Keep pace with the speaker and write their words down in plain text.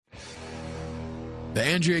The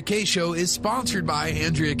Andrea Kaye Show is sponsored by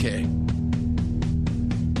Andrea Kaye.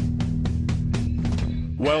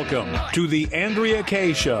 Welcome to the Andrea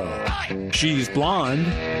Kaye Show. She's blonde,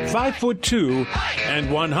 5'2", and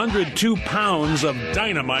 102 pounds of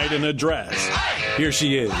dynamite in a dress. Here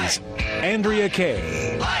she is, Andrea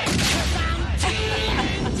Kaye.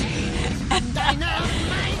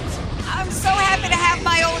 I'm so happy to have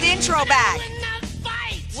my old intro back.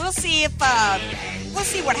 We'll see if we'll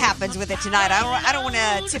see what happens with it tonight. I don't want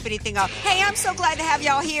to tip anything off. Hey, I'm so glad to have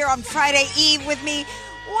y'all here on Friday Eve with me.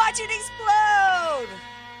 Watch it explode.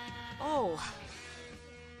 Oh.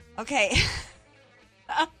 Okay.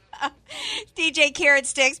 DJ Carrot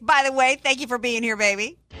Sticks, by the way, thank you for being here,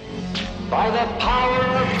 baby. By the power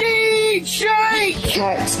of DJ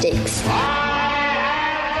Carrot Sticks.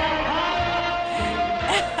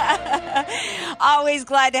 Always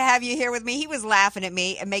glad to have you here with me. He was laughing at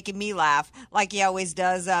me and making me laugh like he always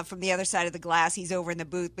does from the other side of the glass. He's over in the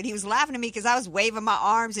booth. But he was laughing at me because I was waving my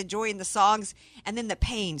arms, enjoying the songs, and then the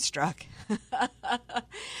pain struck.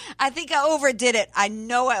 I think I overdid it. I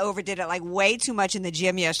know I overdid it like way too much in the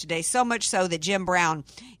gym yesterday. So much so that Jim Brown,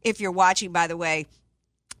 if you're watching, by the way,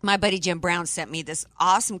 my buddy Jim Brown sent me this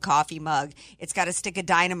awesome coffee mug. It's got a stick of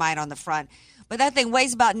dynamite on the front. But that thing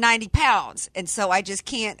weighs about 90 pounds, and so I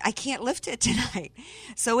can't lift it tonight.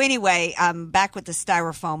 So anyway, I'm back with the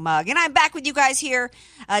styrofoam mug, and I'm back with you guys here,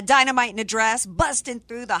 dynamite in a dress, busting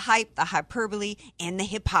through the hype, the hyperbole, and the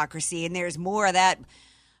hypocrisy, and there's more of that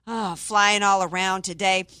flying all around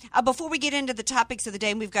today. Before we get into the topics of the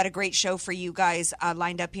day, and we've got a great show for you guys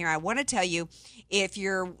lined up here, I want to tell you, if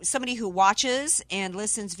you're somebody who watches and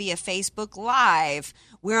listens via Facebook Live,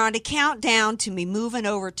 we're on a countdown to me moving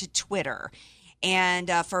over to Twitter. And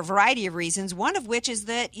for a variety of reasons, one of which is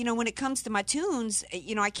that, when it comes to my tunes,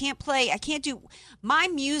 my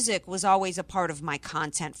music was always a part of my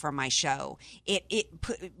content for my show.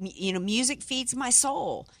 Music feeds my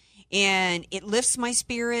soul, and it lifts my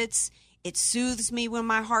spirits. It soothes me when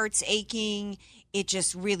my heart's aching. It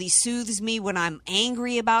just really soothes me when I'm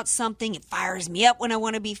angry about something. It fires me up when I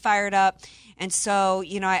want to be fired up. And so,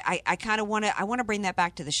 I kind of want to bring that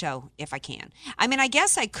back to the show if I can. I mean, I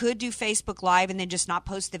guess I could do Facebook Live and then just not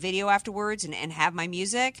post the video afterwards and have my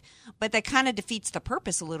music, but that kind of defeats the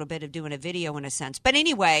purpose a little bit of doing a video in a sense. But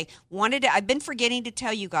anyway, I've been forgetting to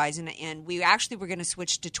tell you guys, and we actually were going to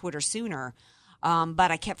switch to Twitter sooner.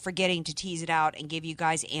 But I kept forgetting to tease it out and give you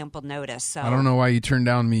guys ample notice. So I don't know why you turned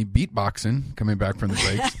down me beatboxing coming back from the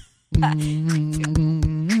breaks.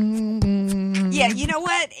 Yeah, you know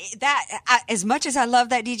what? As much as I love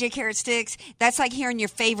that DJ Carrot Sticks, that's like hearing your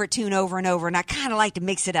favorite tune over and over, and I kind of like to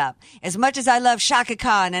mix it up. As much as I love Shaka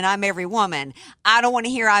Khan and I'm Every Woman, I don't want to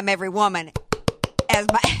hear I'm Every Woman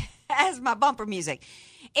as my bumper music.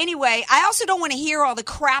 Anyway, I also don't want to hear all the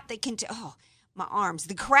crap that my arms.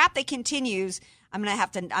 The crap that continues. I'm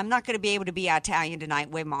not going to be able to be Italian tonight,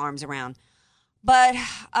 wave my arms around. But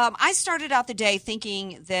I started out the day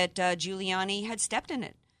thinking that Giuliani had stepped in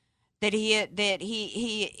it, that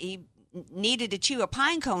he needed to chew a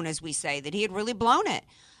pine cone, as we say, that he had really blown it.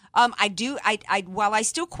 While I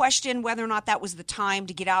still question whether or not that was the time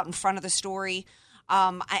to get out in front of the story,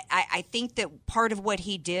 I think that part of what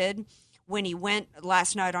he did when he went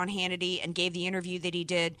last night on Hannity and gave the interview that he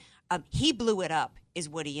did, he blew it up, is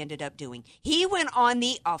what he ended up doing. He went on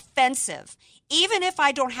the offensive. Even if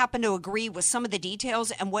I don't happen to agree with some of the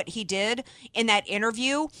details and what he did in that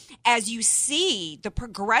interview, as you see the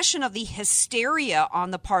progression of the hysteria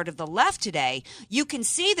on the part of the left today, you can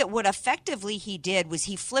see that what effectively he did was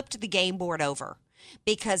he flipped the game board over.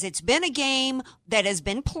 Because it's been a game that has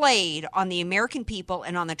been played on the American people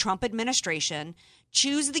and on the Trump administration.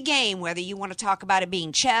 Choose the game, whether you want to talk about it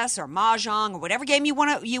being chess or mahjong or whatever game you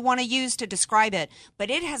want to use to describe it. But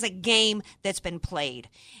it has a game that's been played.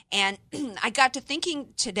 And I got to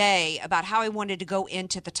thinking today about how I wanted to go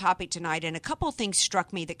into the topic tonight, and a couple of things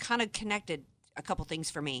struck me that kind of connected a couple things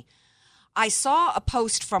for me. I saw a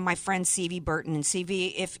post from my friend CV Burton, and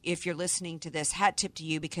CV, if you're listening to this, hat tip to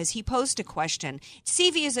you, because he posed a question.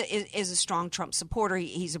 CV is a strong Trump supporter.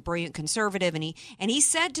 He's a brilliant conservative, and he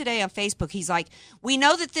said today on Facebook, he's like, we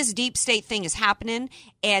know that this deep state thing is happening,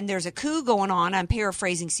 and there's a coup going on. I'm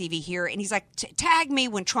paraphrasing CV here, and he's like, tag me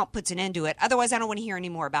when Trump puts an end to it. Otherwise, I don't want to hear any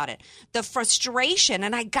more about it. The frustration,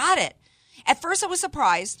 and I got it. At first, I was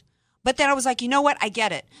surprised. But then I was like, you know what? I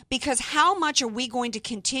get it. Because how much are we going to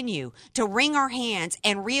continue to wring our hands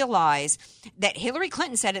and realize that Hillary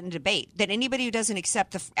Clinton said it in the debate, that anybody who doesn't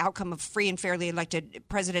accept the outcome of free and fairly elected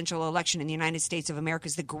presidential election in the United States of America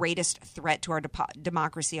is the greatest threat to our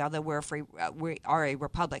democracy, although we are a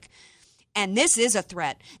republic. And this is a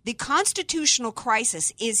threat. The constitutional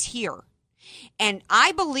crisis is here. And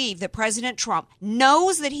I believe that President Trump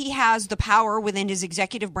knows that he has the power within his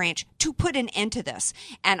executive branch to put an end to this.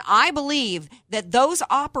 And I believe that those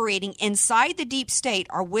operating inside the deep state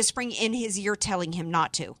are whispering in his ear, telling him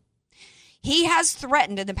not to. He has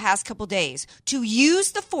threatened in the past couple days to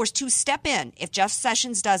use the force, to step in, if Jeff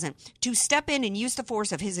Sessions doesn't, to step in and use the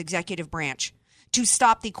force of his executive branch to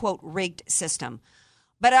stop the, quote, rigged system.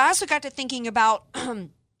 But I also got to thinking about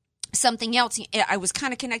something else. I was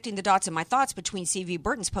kind of connecting the dots in my thoughts between C.V.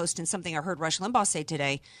 Burton's post and something I heard Rush Limbaugh say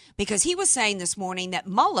today, because he was saying this morning that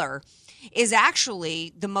Mueller is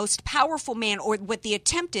actually the most powerful man, or what the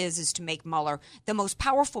attempt is to make Mueller the most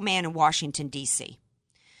powerful man in Washington, D.C.,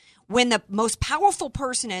 when the most powerful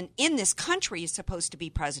person in this country is supposed to be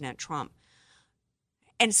President Trump.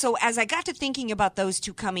 And so as I got to thinking about those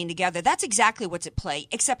two coming together, that's exactly what's at play,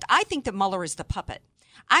 except I think that Mueller is the puppet.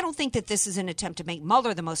 I don't think that this is an attempt to make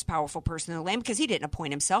Mueller the most powerful person in the land, because he didn't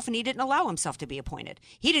appoint himself and he didn't allow himself to be appointed.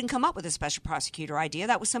 He didn't come up with a special prosecutor idea.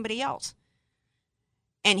 That was somebody else.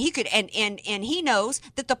 And he could, and he knows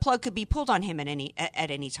that the plug could be pulled on him at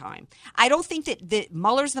any time. I don't think that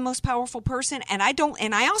Mueller's the most powerful person, and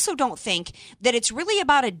I also don't think that it's really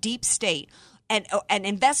about a deep state. An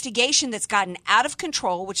investigation that's gotten out of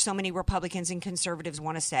control, which so many Republicans and conservatives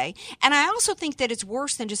want to say. And I also think that it's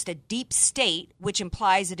worse than just a deep state, which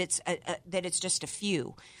implies that it's just a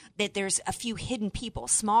few, that there's a few hidden people,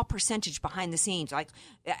 small percentage behind the scenes. Like,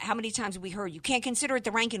 how many times have we heard, you can't consider it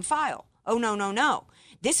the rank and file? Oh, no.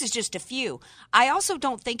 This is just a few. I also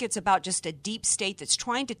don't think it's about just a deep state that's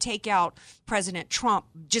trying to take out President Trump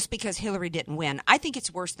just because Hillary didn't win. I think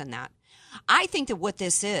it's worse than that. I think that what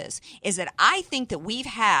this is that I think that we've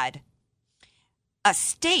had a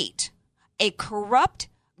state, a corrupt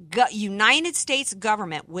United States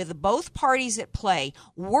government with both parties at play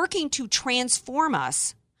working to transform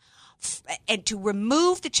us and to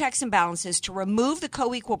remove the checks and balances, to remove the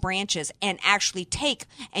co-equal branches, and actually take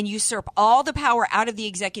and usurp all the power out of the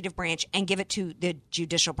executive branch and give it to the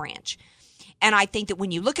judicial branch. And I think that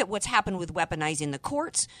when you look at what's happened with weaponizing the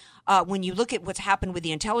courts, when you look at what's happened with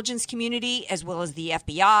the intelligence community as well as the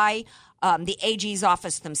FBI, the AG's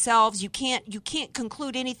office themselves, you can't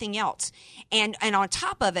conclude anything else. And on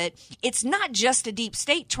top of it, it's not just a deep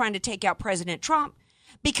state trying to take out President Trump,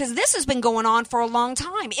 because this has been going on for a long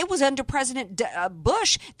time. It was under President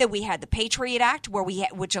Bush that we had the Patriot Act,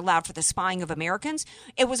 which allowed for the spying of Americans.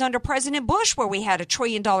 It was under President Bush where we had $1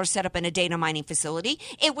 trillion set up in a data mining facility.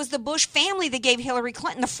 It was the Bush family that gave Hillary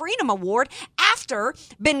Clinton the Freedom Award after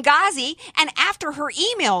Benghazi and after her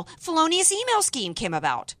felonious email scheme came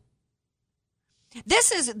about.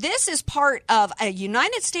 This is part of a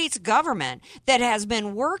United States government that has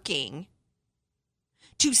been working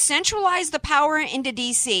to centralize the power into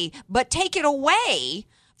D.C., but take it away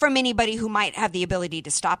from anybody who might have the ability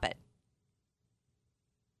to stop it.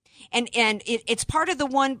 And it's part of the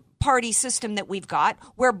one-party system that we've got,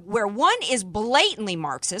 where one is blatantly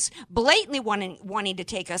Marxist, blatantly wanting to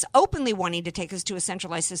take us, openly wanting to take us to a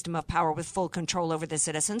centralized system of power with full control over the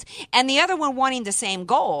citizens, and the other one wanting the same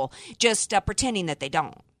goal, just pretending that they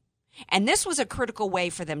don't. And this was a critical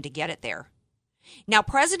way for them to get it there. Now,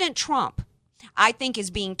 President Trump, I think,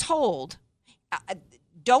 is being told,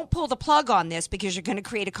 don't pull the plug on this because you're going to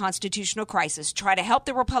create a constitutional crisis. Try to help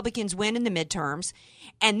the Republicans win in the midterms,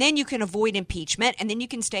 and then you can avoid impeachment, and then you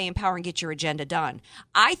can stay in power and get your agenda done.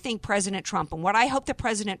 I think President Trump, and what I hope that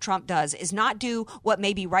President Trump does, is not do what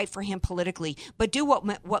may be right for him politically, but do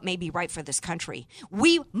what may be right for this country.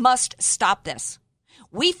 We must stop this.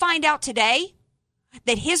 We find out today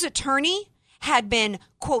that his attorney had been,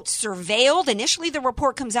 quote, surveilled. Initially, the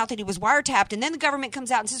report comes out that he was wiretapped, and then the government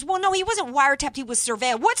comes out and says, well, no, he wasn't wiretapped, he was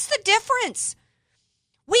surveilled. What's the difference?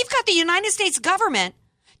 We've got the United States government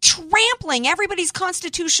trampling everybody's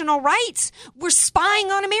constitutional rights. We're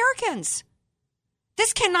spying on Americans.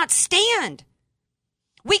 This cannot stand.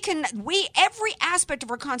 Every aspect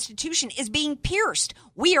of our Constitution is being pierced.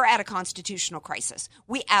 We are at a constitutional crisis.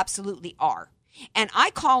 We absolutely are. And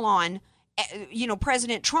I call on,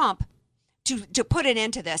 President Trump to put an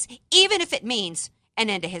end to this, even if it means an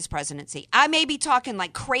end to his presidency. I may be talking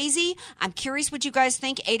like crazy. I'm curious what you guys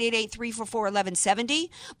think, 888-344-1170.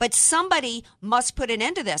 But somebody must put an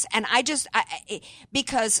end to this. And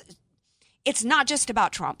because it's not just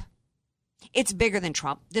about Trump. It's bigger than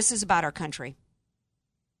Trump. This is about our country.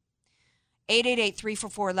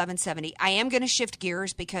 888-344-1170. I am going to shift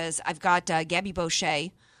gears because I've got Gabby Boucher,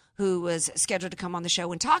 who was scheduled to come on the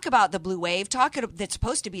show and talk about the blue wave, that's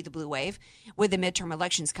supposed to be the blue wave with the midterm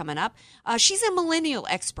elections coming up. She's a millennial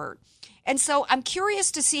expert. And so I'm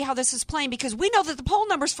curious to see how this is playing, because we know that the poll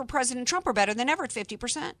numbers for President Trump are better than ever at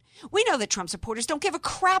 50%. We know that Trump supporters don't give a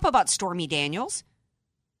crap about Stormy Daniels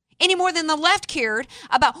any more than the left cared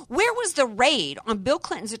about where was the raid on Bill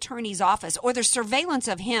Clinton's attorney's office or the surveillance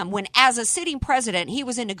of him when, as a sitting president, he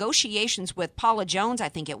was in negotiations with Paula Jones, I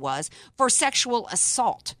think it was, for sexual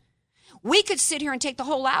assault. We could sit here and take the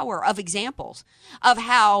whole hour of examples of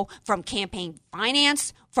how, from campaign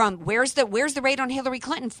finance, from where's the raid on Hillary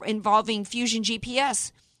Clinton involving Fusion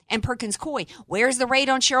GPS and Perkins Coie? Where's the raid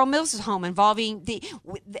on Cheryl Mills' home involving the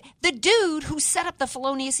dude who set up the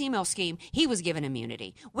felonious email scheme? He was given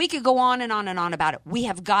immunity. We could go on and on and on about it. We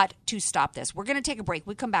have got to stop this. We're going to take a break.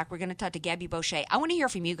 We come back. We're going to talk to Gabby Boucher. I want to hear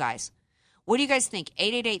from you guys. What do you guys think?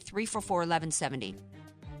 888-344-1170.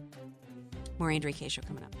 More Andrea Kaye Show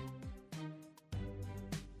coming up.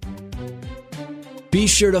 Be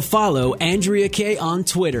sure to follow Andrea Kaye on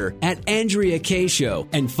Twitter at Andrea Kaye Show,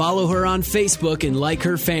 and follow her on Facebook and like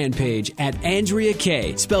her fan page at Andrea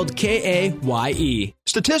Kaye, spelled Kaye.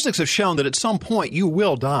 Statistics have shown that at some point you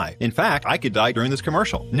will die. In fact, I could die during this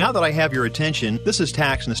commercial. Now that I have your attention, this is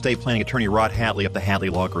tax and estate planning attorney Rod Hadley of the Hadley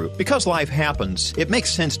Law Group. Because life happens, it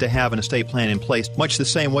makes sense to have an estate plan in place, much the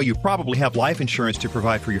same way you probably have life insurance to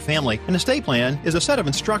provide for your family. An estate plan is a set of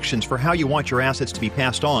instructions for how you want your assets to be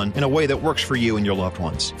passed on in a way that works for you and your loved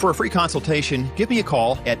ones. For a free consultation, give me a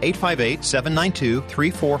call at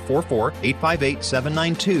 858-792-3444,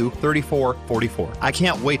 858-792-3444. I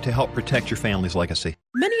can't wait to help protect your family's legacy.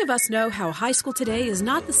 Many of us know how high school today is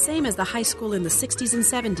not the same as the high school in the 60s and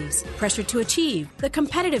 70s. Pressure to achieve, the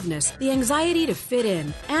competitiveness, the anxiety to fit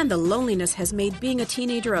in, and the loneliness has made being a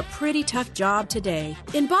teenager a pretty tough job today.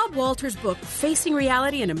 In Bob Walter's book, Facing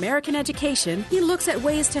Reality in American Education, he looks at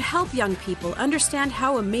ways to help young people understand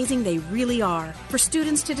how amazing they really are, for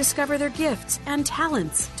students to discover their gifts and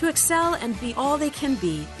talents, to excel and be all they can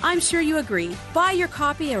be. I'm sure you agree. Buy your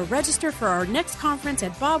copy or register for our next conference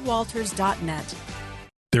at bobwalters.net.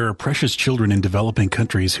 There are precious children in developing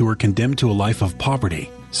countries who are condemned to a life of poverty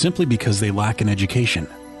simply because they lack an education.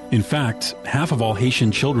 In fact, half of all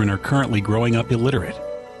Haitian children are currently growing up illiterate.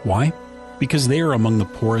 Why? Because they are among the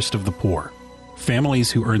poorest of the poor. Families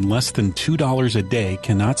who earn less than $2 a day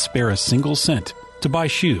cannot spare a single cent to buy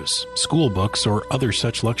shoes, school books, or other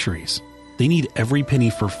such luxuries. They need every penny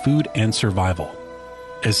for food and survival.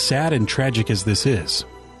 As sad and tragic as this is,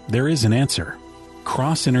 there is an answer.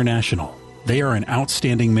 Cross International. They are an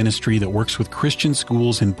outstanding ministry that works with Christian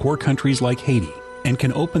schools in poor countries like Haiti and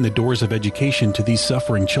can open the doors of education to these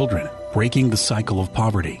suffering children, breaking the cycle of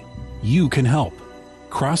poverty. You can help.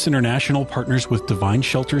 Cross International partners with Divine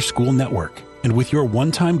Shelter School Network, and with your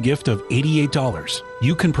one-time gift of $88,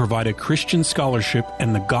 you can provide a Christian scholarship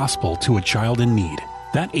and the gospel to a child in need.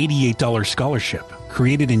 That $88 scholarship,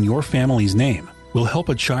 created in your family's name, will help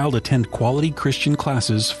a child attend quality Christian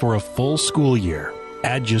classes for a full school year.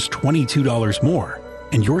 Add just $22 more,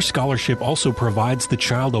 and your scholarship also provides the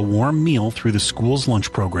child a warm meal through the school's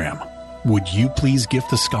lunch program. Would you please gift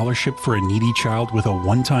the scholarship for a needy child with a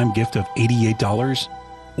one-time gift of $88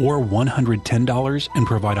 or $110 and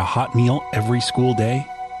provide a hot meal every school day?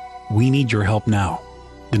 We need your help now.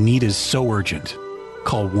 The need is so urgent.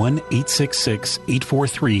 Call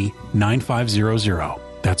 1-866-843-9500.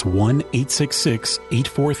 That's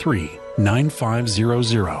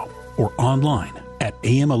 1-866-843-9500 or online at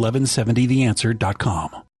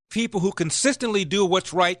am1170theanswer.com. People who consistently do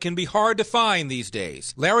what's right can be hard to find these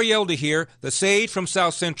days. Larry Elder here, the sage from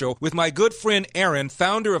South Central, with my good friend Aaron,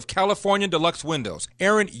 founder of California Deluxe Windows.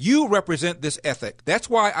 Aaron, you represent this ethic. That's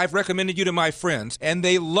why I've recommended you to my friends, and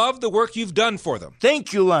they love the work you've done for them.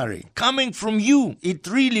 Thank you, Larry. Coming from you, it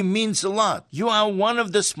really means a lot. You are one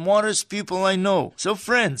of the smartest people I know. So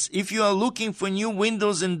friends, if you are looking for new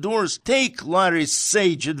windows and doors, take Larry's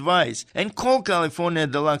sage advice and call California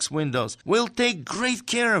Deluxe Windows. We'll take great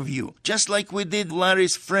care of you, just like we did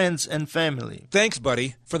Larry's friends and family. Thanks,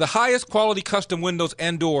 buddy. For the highest quality custom windows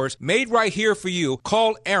and doors made right here for you,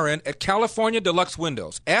 call Aaron at California Deluxe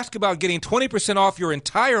Windows. Ask about getting 20% off your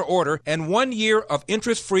entire order and 1 year of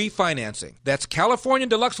interest-free financing. That's California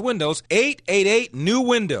Deluxe Windows,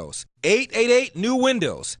 888-NEW-WINDOWS.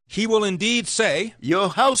 888-NEW-WINDOWS. He will indeed say, your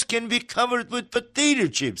house can be covered with potato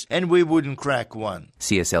chips, and we wouldn't crack one.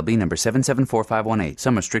 CSLB number 774518.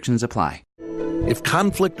 Some restrictions apply. If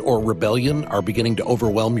conflict or rebellion are beginning to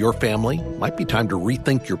overwhelm your family, it might be time to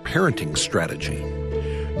rethink your parenting strategy.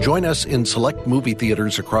 Join us in select movie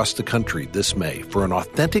theaters across the country this May for an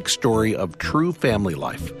authentic story of true family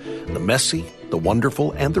life, the messy, the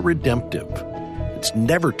wonderful, and the redemptive. It's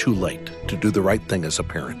never too late to do the right thing as a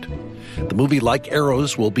parent. The movie Like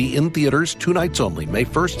Arrows will be in theaters 2 nights only, May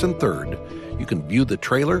 1st and 3rd. You can view the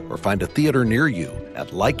trailer or find a theater near you at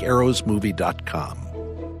likearrowsmovie.com.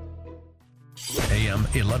 AM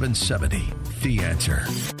 1170, The Answer.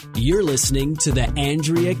 You're listening to the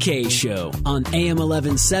Andrea Kaye Show on AM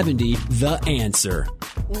 1170, The Answer.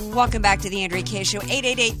 Welcome back to the Andrea Kaye Show,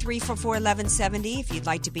 888-344-1170 if you'd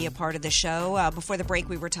like to be a part of the show. Before the break,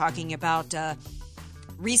 we were talking about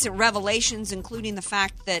recent revelations, including the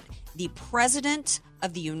fact that the President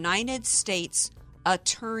of the United States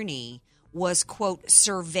attorney was, quote,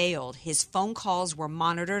 surveilled. His phone calls were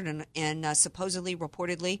monitored and supposedly,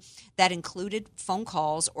 reportedly, that included phone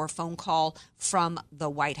calls or phone call from the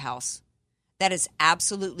White House. That is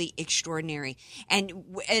absolutely extraordinary.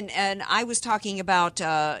 And I was talking about,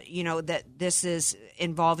 that this is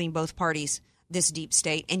involving both parties, this deep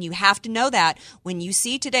state. And you have to know that when you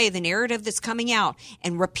see today the narrative that's coming out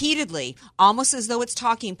and repeatedly, almost as though it's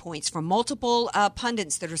talking points from multiple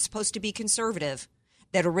pundits that are supposed to be conservative,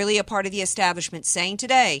 that are really a part of the establishment, saying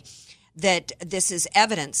today that this is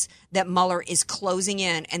evidence that Mueller is closing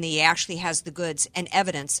in and that he actually has the goods and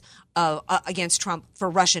evidence against Trump for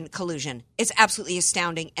Russian collusion. It's absolutely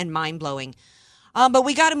astounding and mind-blowing. But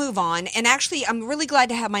we got to move on. And actually, I'm really glad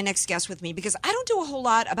to have my next guest with me because I don't do a whole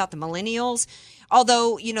lot about the millennials.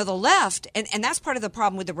 Although, the left, and that's part of the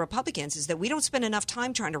problem with the Republicans, is that we don't spend enough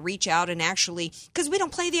time trying to reach out and actually, because we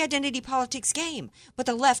don't play the identity politics game, but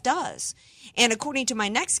the left does. And according to my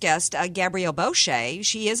next guest, Gabrielle Boucher,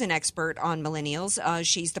 she is an expert on millennials.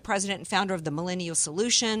 She's the president and founder of the Millennial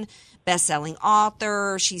Solution, best-selling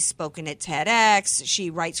author. She's spoken at TEDx. She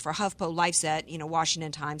writes for HuffPo, LifeSet,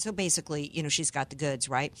 Washington Times. So basically, she's got the goods,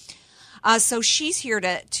 right? So she's here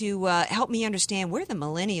to help me understand where the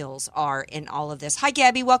millennials are in all of this. Hi,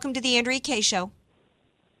 Gabby. Welcome to the Andrea Kaye Show.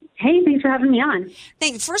 Hey, thanks for having me on.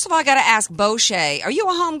 First of all, I got to ask Boucher, are you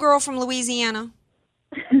a homegirl from Louisiana?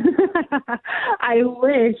 I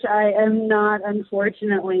wish. I am not,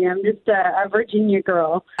 unfortunately. I'm just a Virginia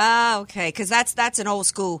girl. Okay, because that's an old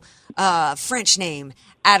school French name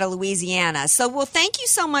out of Louisiana. So, well, thank you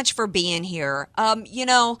so much for being here.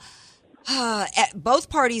 Both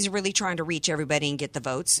parties are really trying to reach everybody and get the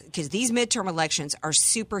votes because these midterm elections are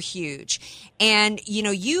super huge. And,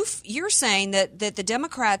 you're saying that the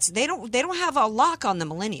Democrats, they don't have a lock on the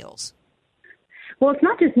millennials. Well, it's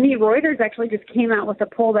not just me. Reuters actually just came out with a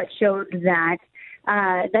poll that showed that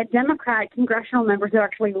Democrat congressional members have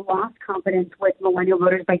actually lost confidence with millennial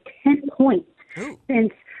voters by 10 points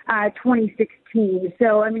since 2016.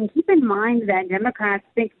 So, keep in mind that Democrats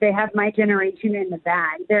think they have my generation in the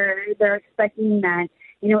bag. They're expecting that,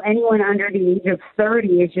 anyone under the age of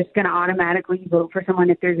 30 is just going to automatically vote for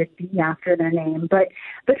someone if there's a D after their name. But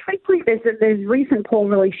frankly, this recent poll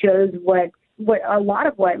really shows what a lot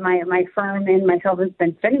of what my firm and myself has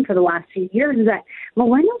been studying for the last few years is that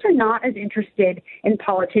millennials are not as interested in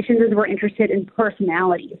politicians as we're interested in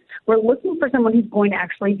personalities. We're looking for someone who's going to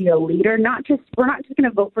actually be a leader. We're not just going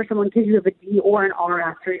to vote for someone because you have a D or an R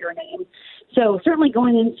after your name. So certainly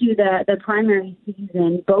going into the primary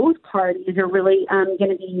season, both parties are really going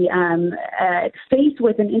to be faced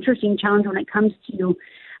with an interesting challenge when it comes to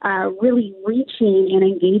really reaching and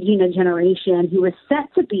engaging a generation who is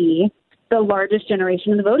set to be the largest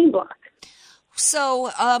generation in the voting bloc.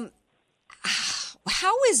 So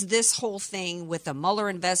how is this whole thing with the Mueller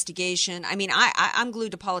investigation? I'm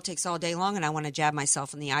glued to politics all day long, and I want to jab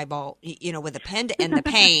myself in the eyeball, with a pen to end the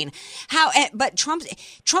pain. But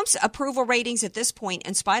Trump's approval ratings at this point,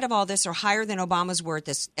 in spite of all this, are higher than Obama's were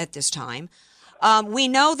at this time. We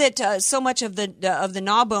know that so much of the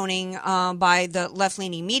gnawboning by the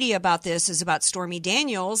left-leaning media about this is about Stormy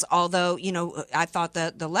Daniels, although, I thought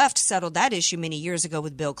the left settled that issue many years ago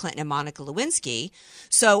with Bill Clinton and Monica Lewinsky.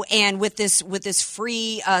 So, and with this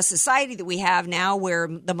free society that we have now where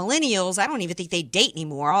the millennials, I don't even think they date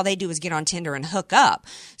anymore. All they do is get on Tinder and hook up.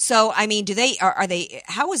 So,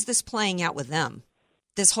 how is this playing out with them?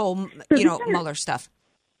 This whole, Mueller stuff.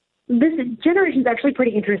 This generation is actually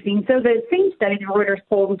pretty interesting. So the same study, the Reuters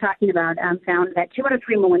poll I'm talking about, found that 2 out of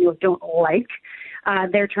 3 millennials don't like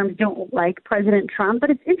their terms, don't like President Trump.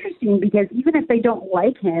 But it's interesting because even if they don't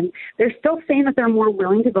like him, they're still saying that they're more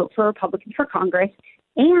willing to vote for Republicans for Congress,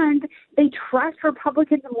 and they trust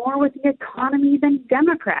Republicans more with the economy than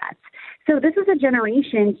Democrats. So this is a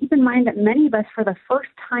generation, keep in mind that many of us for the first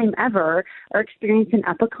time ever are experiencing an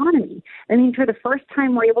up economy. For the first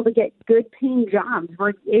time we're able to get good paying jobs.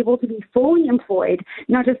 We're able to be fully employed,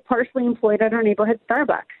 not just partially employed at our neighborhood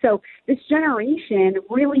Starbucks. So this generation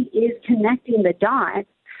really is connecting the dots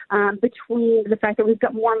between the fact that we've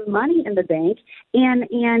got more money in the bank and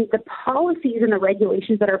the policies and the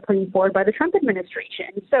regulations that are putting forward by the Trump administration.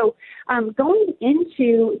 So going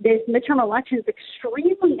into this midterm election is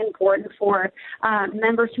extremely important for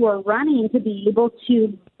members who are running to be able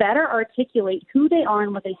to better articulate who they are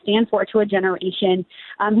and what they stand for to a generation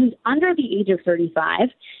who's under the age of 35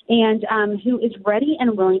 and who is ready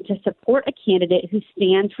and willing to support a candidate who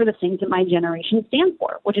stands for the things that my generation stands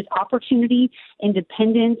for, which is opportunity,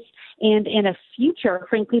 independence, and a future,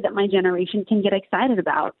 frankly, that my generation can get excited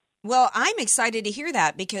about. Well, I'm excited to hear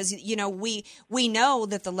that because, we know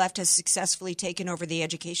that the left has successfully taken over the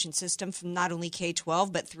education system from not only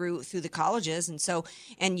K-12, but through the colleges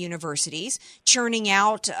and universities, churning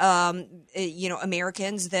out,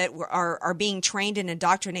 Americans that are being trained and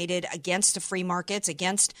indoctrinated against the free markets,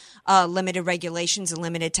 against limited regulations and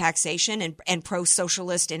limited taxation and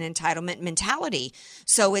pro-socialist and entitlement mentality.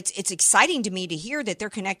 So it's exciting to me to hear that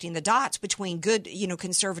they're connecting the dots between good,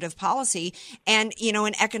 conservative policy and,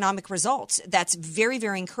 an economic results. That's very,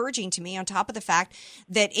 very encouraging to me, on top of the fact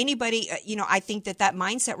that anybody, I think that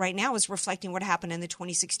mindset right now is reflecting what happened in the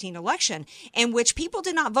 2016 election, in which people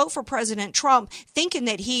did not vote for President Trump thinking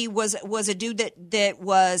that he was a dude that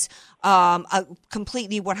was a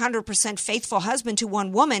completely 100% faithful husband to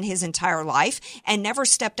one woman his entire life and never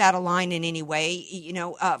stepped out of line in any way,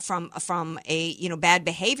 from a, bad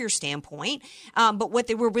behavior standpoint. But what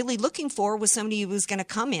they were really looking for was somebody who was going to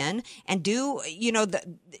come in and do,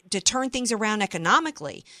 to turn things around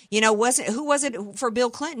economically. Who was it for Bill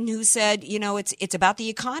Clinton who said, it's about the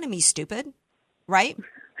economy, stupid, right?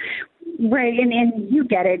 Right, and you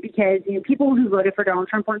get it because people who voted for Donald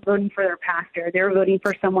Trump weren't voting for their pastor. They were voting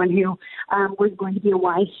for someone who was going to be a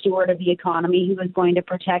wise steward of the economy, who was going to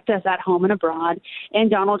protect us at home and abroad.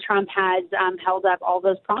 And Donald Trump has held up all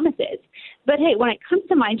those promises. But hey, when it comes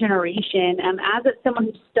to my generation, as someone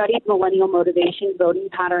who studied millennial motivation, voting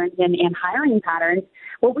patterns, and hiring patterns,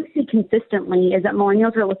 what we see consistently is that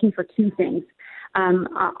millennials are looking for two things.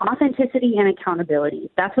 Authenticity and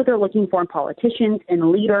accountability. That's what they're looking for in politicians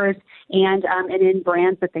and leaders and in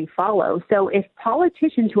brands that they follow. So if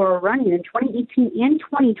politicians who are running in 2018 and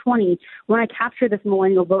 2020 want to capture this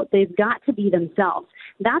millennial vote, they've got to be themselves.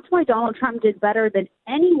 That's why Donald Trump did better than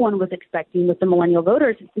anyone was expecting with the millennial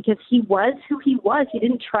voters, because he was who he was. He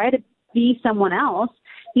didn't try to be someone else.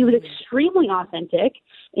 He was extremely authentic,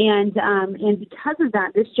 and because of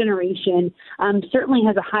that, this generation certainly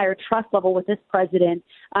has a higher trust level with this president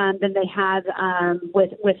than they have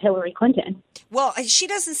with Hillary Clinton. Well, she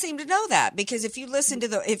doesn't seem to know that, because if you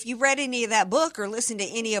if you read any of that book or listened to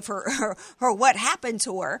any of her what happened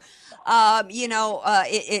to her,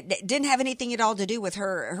 it didn't have anything at all to do with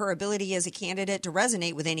her ability as a candidate to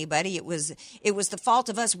resonate with anybody. It was the fault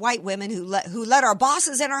of us white women who let our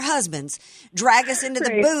bosses and our husbands drag us into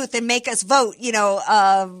the booth and make us vote,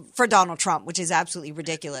 for Donald Trump, which is absolutely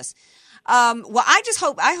ridiculous. Well,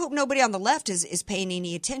 I hope nobody on the left is paying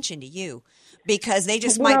any attention to you, because they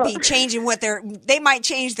just might be changing they might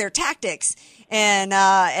change their tactics. And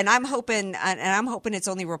I'm hoping it's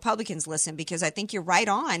only Republicans listen, because I think you're right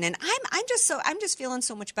on. And I'm just feeling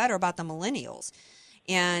so much better about the millennials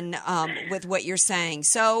and, with what you're saying.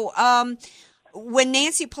 So, when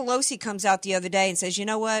Nancy Pelosi comes out the other day and says, you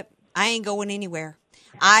know what, I ain't going anywhere.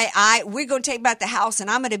 We're going to take back the House,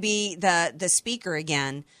 and I'm going to be the speaker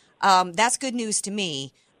again. That's good news to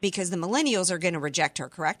me, because the millennials are going to reject her,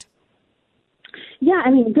 correct? Yeah,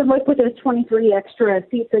 I mean, good luck with those 23 extra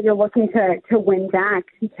seats that you're looking to win back,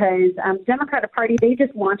 because Democratic Party, they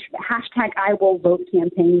just launched the #IWillVote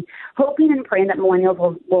campaign, hoping and praying that millennials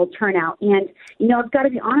will turn out. And, I've got to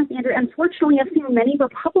be honest, Andrew, unfortunately, I've seen many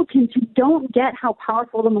Republicans who don't get how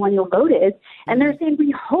powerful the millennial vote is, and they're saying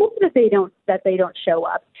we hope that they don't show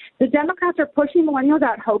up. The Democrats are pushing millennials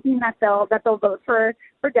out, hoping that they'll vote for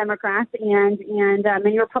Democrats, and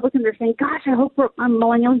many Republicans are saying, gosh, I hope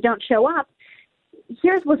millennials don't show up.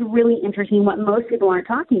 Here's what's really interesting, what most people aren't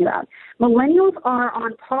talking about. Millennials are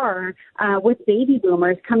on par with baby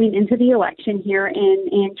boomers coming into the election here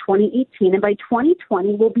in 2018, and by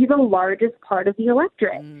 2020 will be the largest part of the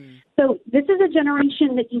electorate. So this is a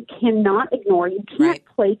generation that you cannot ignore. You can't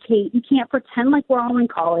placate. You can't pretend like we're all in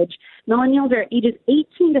college. Millennials are ages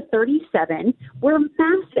 18 to 37. We're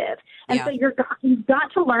massive. And so you've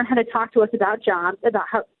got to learn how to talk to us about jobs, about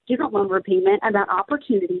how student loan repayment, about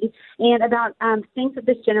opportunity, and about things that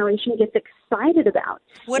this generation gets excited about.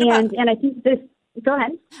 And I think this. Go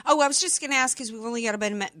ahead. Oh, I was just going to ask, because we've only got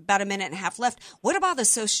about a minute and a half left. What about the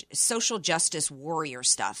social justice warrior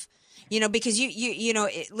stuff? Because you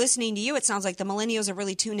listening to you, it sounds like the millennials are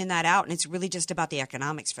really tuning that out, and it's really just about the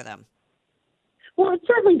economics for them. Well, it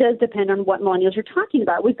certainly does depend on what millennials you're talking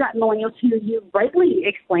about. We've got millennials who you rightly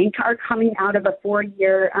explained are coming out of a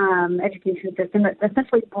 4-year education system that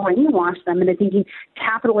essentially brainwashed them into thinking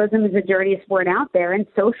capitalism is the dirtiest word out there and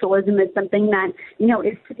socialism is something that,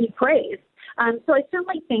 is to be praised. So I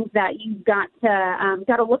certainly think that you've got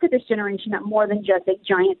to look at this generation at more than just a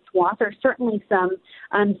giant swath. There's certainly some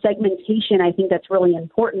segmentation I think that's really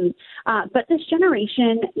important. But this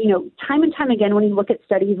generation, time and time again, when you look at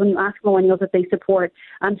studies, when you ask millennials if they support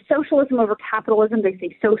socialism over capitalism, they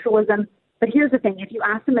say socialism. But here's the thing. If you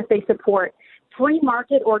ask them if they support free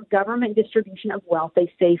market or government distribution of wealth, they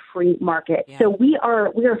say free market. Yeah. So we are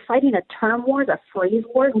fighting a term war, a phrase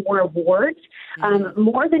war of words,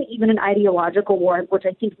 more than even an ideological war, which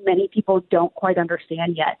I think many people don't quite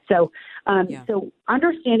understand yet. So, so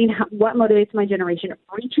understanding what motivates my generation,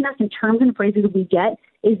 reaching us in terms and phrases we get,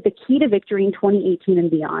 is the key to victory in 2018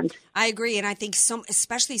 and beyond. I agree, and I think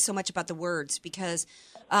especially so much about the words, because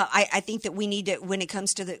I think that we need to, when it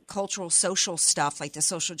comes to the cultural, social stuff, like the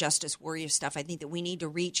social justice warrior stuff, I think that we need to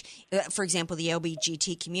reach, for example, the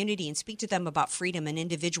LGBT community and speak to them about freedom and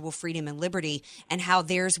individual freedom and liberty and how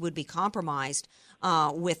theirs would be compromised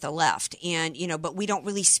with the left. And, but we don't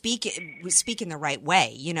really speak in the right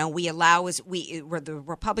way. We allow the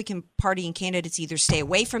Republican Party and candidates either stay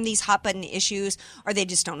away from these hot button issues or they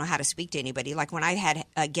just don't know how to speak to anybody. Like when I had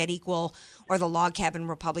Get Equal or the Log Cabin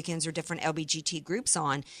Republicans or different LGBT groups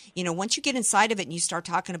on, once you get inside of it and you start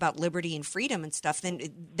talking about liberty and freedom and stuff, then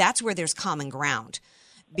that's where there's common ground.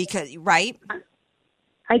 Because, right?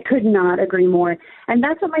 I could not agree more. And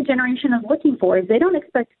that's what my generation is looking for, is they don't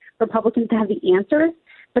expect Republicans to have the answers,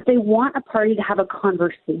 but they want a party to have a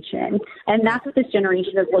conversation. And that's what this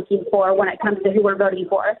generation is looking for when it comes to who we're voting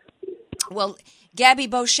for. Well, Gabby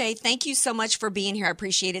Boucher, thank you so much for being here. I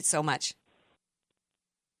appreciate it so much.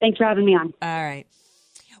 Thanks for having me on. All right.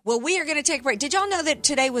 Well, we are going to take a break. Did y'all know that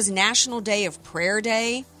today was National Day of Prayer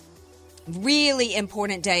Day? Really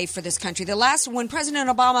important day for this country. When President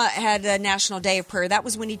Obama had a National Day of Prayer, that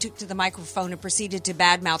was when he took to the microphone and proceeded to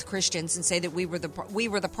badmouth Christians and say that we were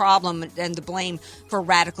the problem and the blame for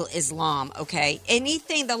radical Islam. Okay,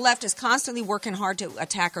 anything the left is constantly working hard to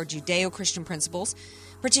attack our Judeo-Christian principles,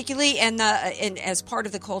 particularly and as part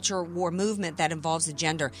of the culture war movement that involves the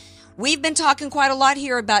gender. We've been talking quite a lot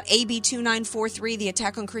here about AB 2943, the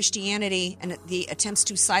attack on Christianity and the attempts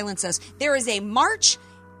to silence us. There is a march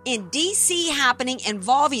in D.C. happening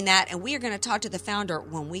involving that, and we are going to talk to the founder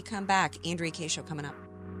when we come back. Andrea Kaye Show coming up.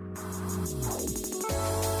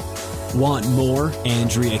 Want more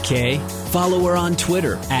Andrea Kaye? Follow her on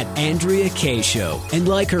Twitter at Andrea Kaye Show and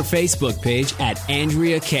like her Facebook page at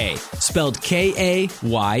Andrea Kaye, spelled Kaye.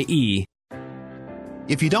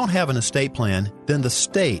 If you don't have an estate plan, then the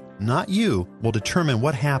state, not you, will determine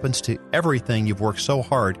what happens to everything you've worked so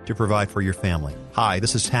hard to provide for your family. Hi,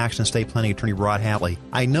 this is tax and estate planning attorney Rod Hatley.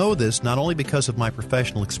 I know this not only because of my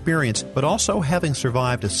professional experience, but also having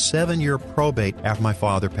survived a 7-year probate after my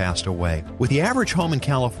father passed away. With the average home in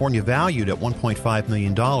California valued at $1.5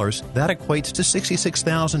 million, that equates to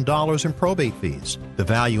 $66,000 in probate fees. The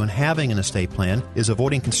value in having an estate plan is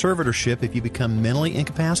avoiding conservatorship if you become mentally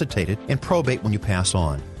incapacitated and probate when you pass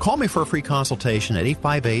on. Call me for a free consultation at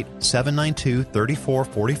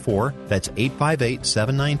 858-792-3444. That's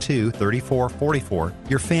 858-792-3444.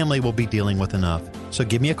 Your family will be dealing with enough. So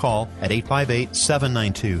give me a call at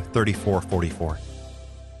 858-792-3444.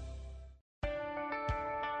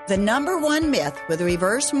 The number one myth with a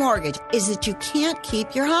reverse mortgage is that you can't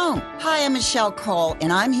keep your home. Hi, I'm Michelle Cole,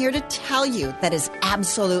 and I'm here to tell you that is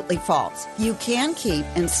absolutely false. You can keep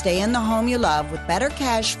and stay in the home you love with better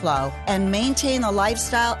cash flow and maintain the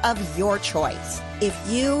lifestyle of your choice. If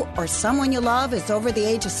you or someone you love is over the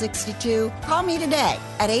age of 62, call me today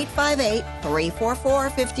at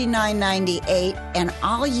 858-344-5998, and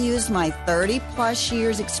I'll use my 30-plus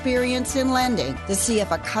years experience in lending to see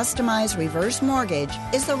if a customized reverse mortgage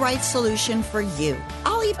is the right solution for you.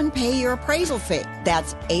 I'll even pay your appraisal fee.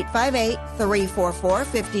 That's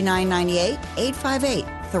 858-344-5998,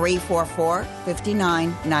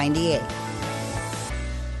 858-344-5998.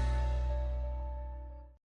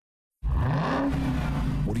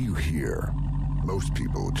 Most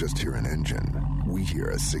people just hear an engine. We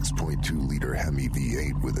hear a 6.2-liter Hemi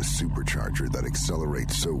V8 with a supercharger that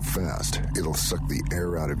accelerates so fast, it'll suck the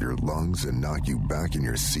air out of your lungs and knock you back in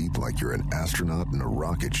your seat like you're an astronaut in a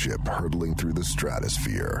rocket ship hurtling through the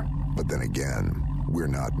stratosphere. But then again, we're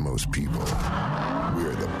not most people.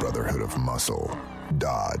 We're the Brotherhood of Muscle.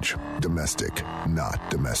 Dodge. Domestic, not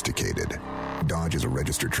domesticated. Dodge is a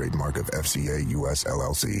registered trademark of FCA US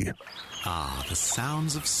LLC. Ah, the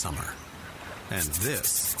sounds of summer. And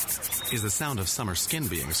this is the sound of summer skin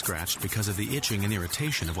being scratched because of the itching and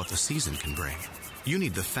irritation of what the season can bring. You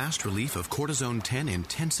need the fast relief of Cortisone 10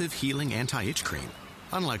 Intensive Healing Anti-Itch Cream.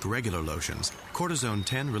 Unlike regular lotions, Cortisone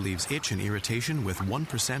 10 relieves itch and irritation with 1%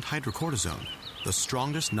 hydrocortisone, the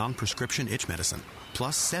strongest non-prescription itch medicine,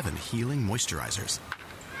 plus 7 healing moisturizers.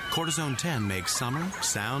 Cortisone 10 makes summer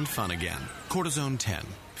sound fun again. Cortisone 10.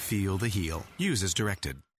 Feel the heal. Use as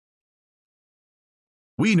directed.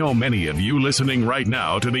 We know many of you listening right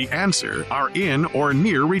now to The Answer are in or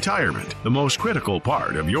near retirement, the most critical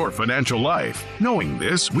part of your financial life. Knowing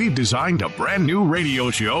this, we've designed a brand new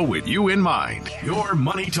radio show with you in mind. Your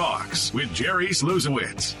Money Talks with Jerry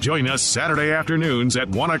Sluzewitz. Join us Saturday afternoons at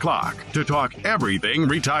 1 o'clock to talk everything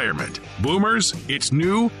retirement. Boomers, it's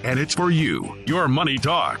new and it's for you. Your Money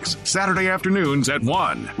Talks, Saturday afternoons at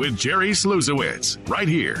 1 with Jerry Sluzewitz, right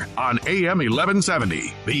here on AM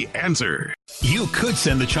 1170. The Answer. You could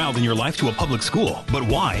send the child in your life to a public school, but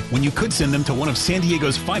why when you could send them to one of San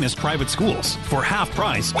Diego's finest private schools for half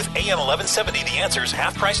price with AM 1170 The Answer's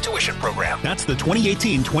half-price tuition program. That's the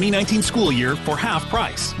 2018-2019 school year for half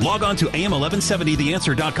price. Log on to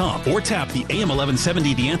am1170theanswer.com or tap the AM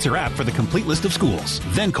 1170 The Answer app for the complete list of schools.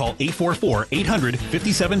 Then call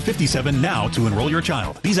 844-800-5757 now to enroll your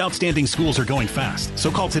child. These outstanding schools are going fast,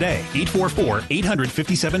 so call today.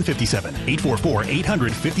 844-800-5757.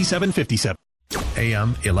 844-800-5757.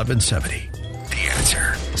 AM 1170. The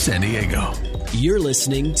Answer. San Diego. You're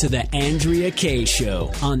listening to The Andrea Kaye Show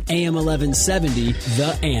on AM 1170,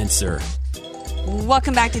 The Answer.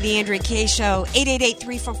 Welcome back to The Andrea Kaye Show,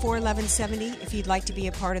 888-344-1170 if you'd like to be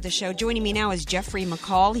a part of the show. Joining me now is Jeffrey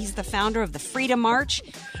McCall. He's the founder of the Freedom March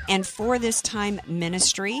and For This Time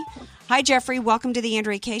Ministry. Hi, Jeffrey. Welcome to The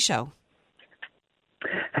Andrea Kaye Show.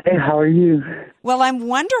 Hey, how are you? Well, I'm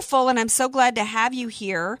wonderful, and I'm so glad to have you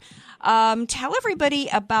here. Tell everybody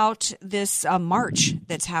about this march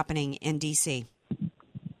that's happening in D.C.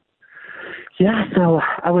 Yeah, so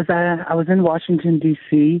I was in Washington,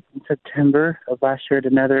 D.C. in September of last year at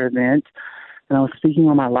another event, and I was speaking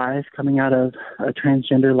on my life coming out of a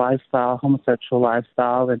transgender lifestyle, homosexual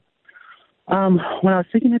lifestyle. And when I was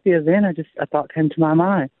speaking at the event, a thought came to my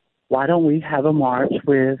mind. Why don't we have a march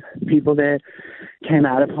with people that came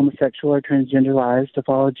out of homosexual or transgender lives to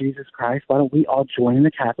follow Jesus Christ? Why don't we all join in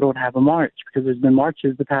the Capitol and have a march? Because there's been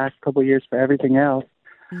marches the past couple of years for everything else.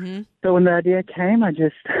 Mm-hmm. So when the idea came, I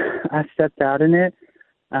stepped out in it,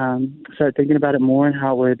 started thinking about it more and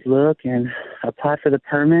how it would look, and applied for the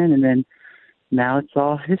permit, and then now it's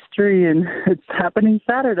all history, and it's happening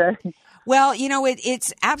Saturday. Well,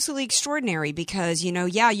 it's absolutely extraordinary because,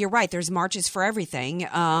 you're right. There's marches for everything.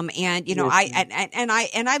 And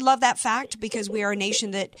I love that fact because we are a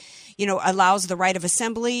nation that, allows the right of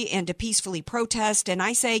assembly and to peacefully protest. And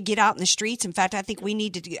I say get out in the streets. In fact, I think we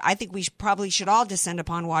probably should all descend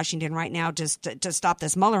upon Washington right now just to stop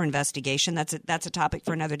this Mueller investigation. That's a topic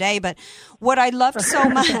for another day. But what I loved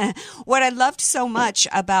so much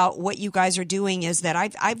about what you guys are doing is that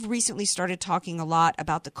I've recently started talking a lot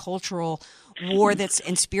about the cultural war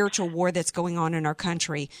and spiritual war that's going on in our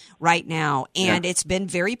country right now. And it's been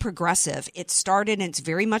very progressive. It started, and it's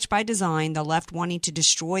very much by design, the left wanting to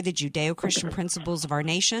destroy the Judeo-Christian principles of our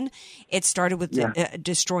nation. It started with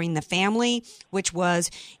destroying the family, which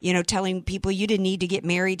was, telling people you didn't need to get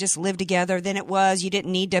married, just live together. Then it was you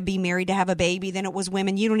didn't need to be married to have a baby. Then it was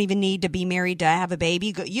women, you don't even need to be married to have a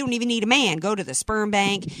baby. You don't even need a man. Go to the sperm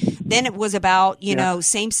bank. Then it was about,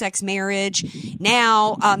 same-sex marriage.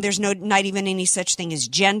 Now there's not even any such thing as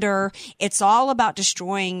gender. It's all about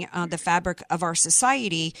destroying the fabric of our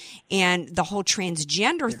society, and the whole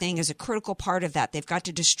transgender thing is a critical part of that. They've got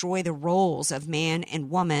to destroy the roles of man and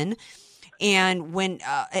woman. And when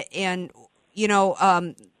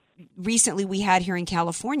recently we had here in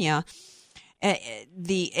California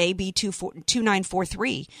the AB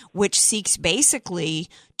 2943, which seeks basically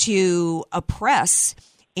to oppress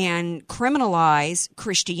and criminalize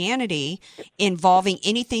Christianity involving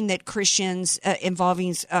anything that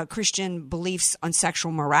involving Christian beliefs on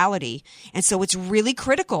sexual morality. And so it's really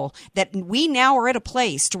critical that we now are at a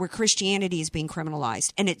place to where Christianity is being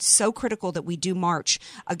criminalized. And it's so critical that we do march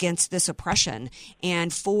against this oppression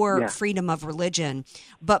and for freedom of religion.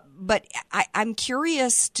 But I'm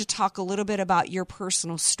curious to talk a little bit about your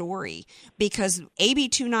personal story, because AB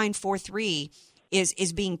 2943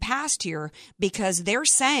 is being passed here because they're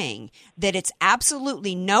saying that it's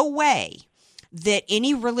absolutely no way that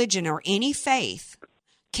any religion or any faith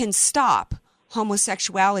can stop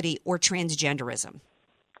homosexuality or transgenderism.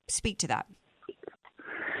 Speak to that.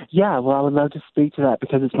 Yeah, well, I would love to speak to that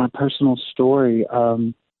because it's my personal story.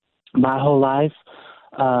 My whole life,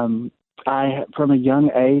 from a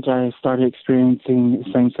young age, I started experiencing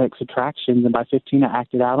same-sex attractions, and by 15, I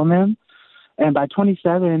acted out on them. And by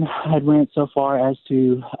 27, I went so far as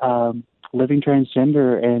to living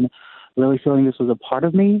transgender and really feeling this was a part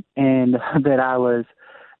of me, and that I was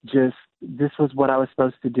just, this was what I was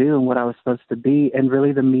supposed to do and what I was supposed to be. And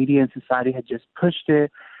really the media and society had just pushed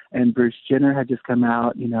it, and Bruce Jenner had just come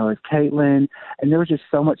out, as Caitlyn, and there was just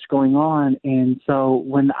so much going on. And so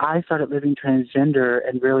when I started living transgender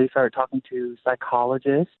and really started talking to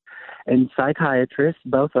psychologists and psychiatrists,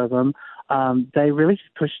 both of them, they really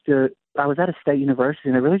just pushed it. I was at a state university,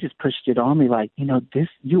 and they really just pushed it on me, like,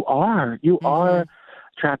 you are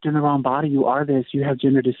trapped in the wrong body. You are this. You have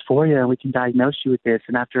gender dysphoria, and we can diagnose you with this.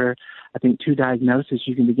 And after, I think, 2 diagnoses,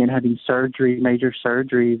 you can begin having surgery, major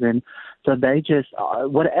surgeries. And so they just,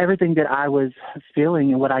 everything that I was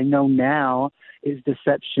feeling and what I know now is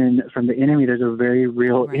deception from the enemy. There's a very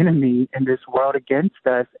real enemy in this world against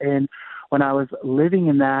us. And when I was living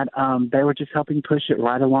in that, they were just helping push it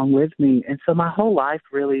right along with me. And so my whole life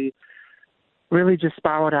really just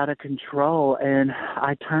spiraled out of control, and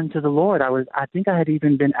I turned to the Lord. I think I had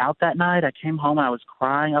even been out that night. I came home and I was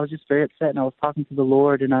crying. I was just very upset, and I was talking to the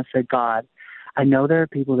Lord, and I said, God, I know there are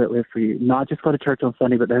people that live for you, not just go to church on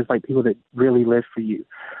Sunday, but there's people that really live for you.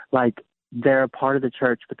 They're a part of the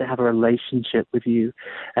church, but they have a relationship with you.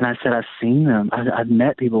 And I said, I've seen them. I've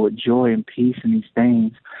met people with joy and peace and these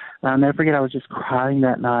things. And I'll never forget, I was just crying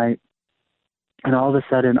that night, and all of a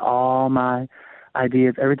sudden, all my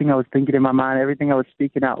ideas, everything I was thinking in my mind, everything I was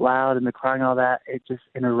speaking out loud, and the crying, all that, it just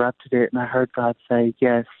interrupted it. And I heard God say,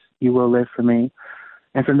 yes, you will live for me.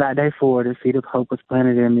 And from that day forward, a seed of hope was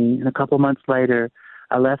planted in me. And a couple months later,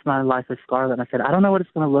 I left my life as scarlet, and I said, I don't know what it's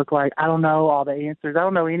going to look like. I don't know all the answers. I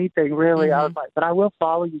don't know anything, really. I was like, but I will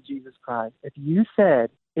follow you, Jesus Christ. If you said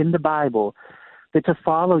in the Bible that to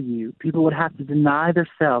follow you, people would have to deny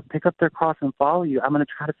themselves, pick up their cross, and follow you, I'm going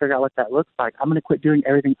to try to figure out what that looks like. I'm going to quit doing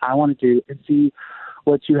everything I want to do and see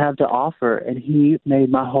what you have to offer. And he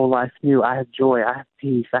made my whole life new. I have joy. I have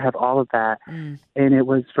peace. I have all of that. And it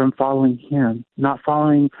was from following him, not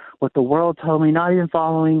following what the world told me, not even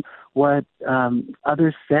following what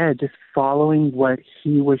others said, just following what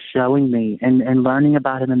he was showing me and learning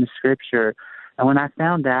about him in the scripture. And when I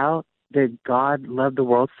found out that God loved the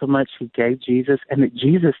world so much, he gave Jesus, and that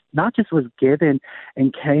Jesus not just was given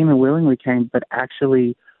and came and willingly came, but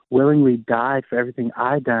actually willingly died for everything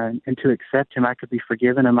I'd done, and to accept him, I could be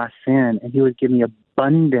forgiven of my sin, and he would give me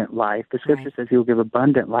abundant life. The scripture says he will give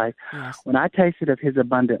abundant life. Yes. When I tasted of his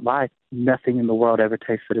abundant life, nothing in the world ever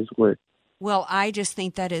tasted as good. Well, I just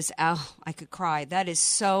think that is, I could cry. That is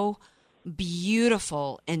so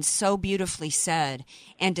beautiful and so beautifully said.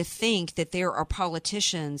 And to think that there are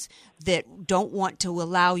politicians that don't want to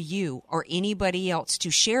allow you or anybody else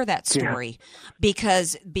to share that story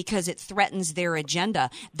because it threatens their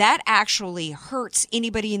agenda. That actually hurts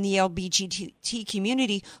anybody in the LGBT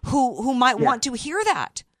community who might want to hear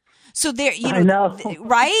that. So there,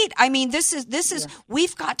 right? I mean, this is,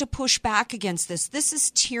 we've got to push back against this. This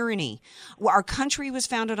is tyranny. Our country was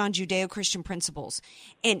founded on Judeo-Christian principles,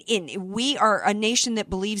 and we are a nation that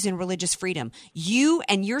believes in religious freedom. You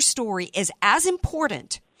and your story is as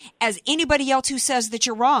important as anybody else who says that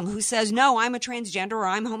you're wrong, who says, no, I'm a transgender or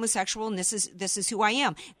I'm homosexual and this is who I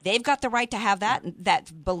am. They've got the right to have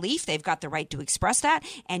that belief. They've got the right to express that.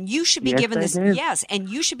 And you should be given this. Yes. And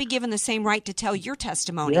you should be given the same right to tell your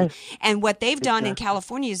testimony. Yes. And what they've done in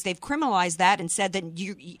California is they've criminalized that and said that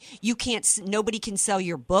you can't, nobody can sell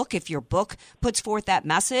your book. If your book puts forth that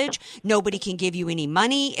message, nobody can give you any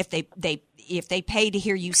money. If they pay to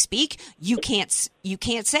hear you speak, you can't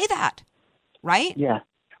say that. Right? Yeah.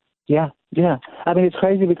 Yeah. I mean, it's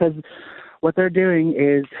crazy because what they're doing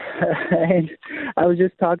is, and I was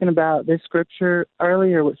just talking about this scripture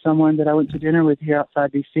earlier with someone that I went to dinner with here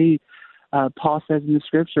outside D.C. Paul says in the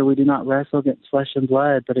scripture, we do not wrestle against flesh and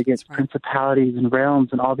blood, but against principalities and realms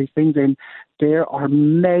and all these things. And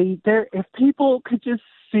if people could just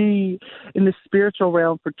see in the spiritual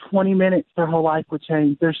realm for 20 minutes, their whole life would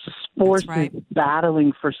change. There's just forces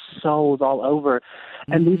battling for souls all over.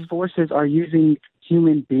 And these forces are using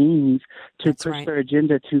human beings to push their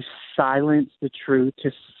agenda, to silence the truth, to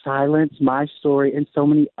silence my story and so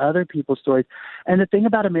many other people's stories. And the thing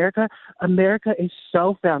about America is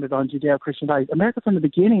so founded on Judeo-Christian values. America from the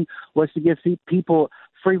beginning was to give people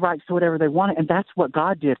free rights to whatever they wanted. And that's what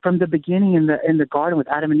God did from the beginning in the garden with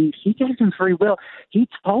Adam and Eve. He gave them free will. He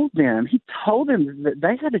told them that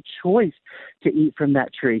they had a choice to eat from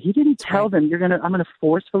that tree. He didn't tell them, I'm going to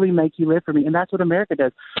forcefully make you live for me. And that's what America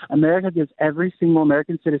does. America gives every single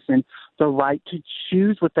American citizen the right to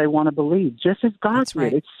choose what they want to believe, just as God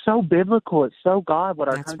did. It's so biblical. It's so God what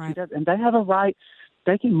our country does. And they have a right.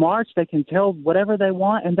 They can march, they can tell whatever they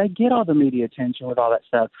want, and they get all the media attention with all that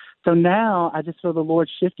stuff. So now I just feel the Lord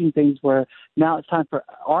shifting things where now it's time for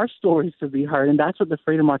our stories to be heard, and that's what the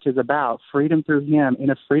Freedom March is about, freedom through Him and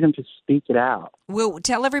a freedom to speak it out. Well,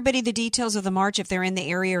 tell everybody the details of the march if they're in the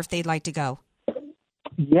area or if they'd like to go.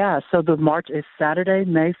 Yeah, so the march is Saturday,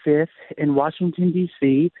 May 5th in Washington,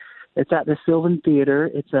 D.C., It's at the Sylvan Theater.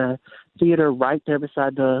 It's a theater right there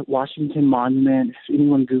beside the Washington Monument. If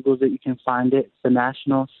anyone Googles it, you can find it. It's the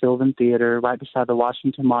National Sylvan Theater right beside the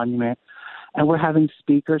Washington Monument. And we're having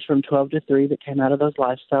speakers from 12 to 3 that came out of those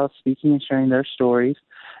lifestyles speaking and sharing their stories,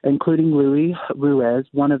 including Louis Ruiz,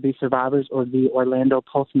 one of the survivors of the Orlando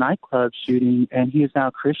Pulse nightclub shooting, and he is now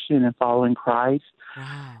a Christian and following Christ.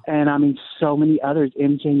 Wow. And I mean, so many others.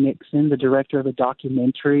 MJ Nixon, the director of a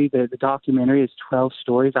documentary. The documentary is 12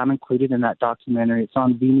 stories. I'm included in that documentary. It's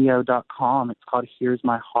on Vimeo.com. It's called Here's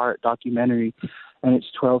My Heart documentary. And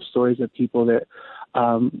it's 12 stories of people that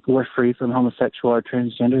were free from homosexual or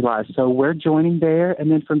transgender lives. So we're joining there. And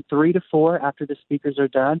then from 3 to 4, after the speakers are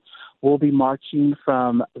done, we'll be marching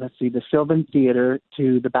from, the Sylvan Theater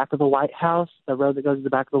to the back of the White House, the road that goes to the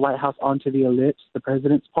back of the White House onto the Ellipse, the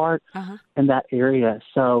President's Park, and that area.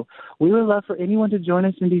 So we would love for anyone to join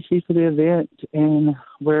us in D.C. for the event, and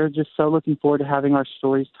we're just so looking forward to having our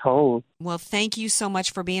stories told. Well, thank you so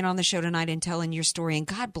much for being on the show tonight and telling your story, and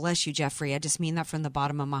God bless you, Jeffrey. I just mean that from the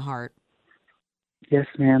bottom of my heart. Yes,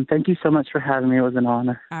 ma'am. Thank you so much for having me. It was an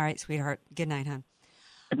honor. All right, sweetheart. Good night, hon.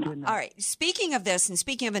 All right. Speaking of this and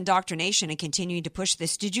speaking of indoctrination and continuing to push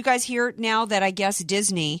this, did you guys hear now that I guess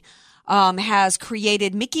Disney has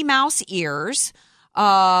created Mickey Mouse ears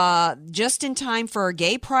just in time for a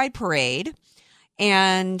gay pride parade?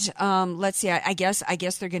 And let's see, I guess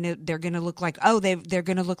they're gonna look like they're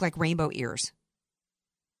gonna look like rainbow ears.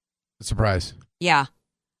 A surprise. Yeah.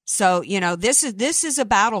 So, this is a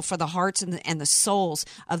battle for the hearts and the souls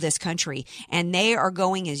of this country, and they are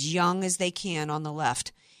going as young as they can on the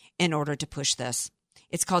left in order to push this.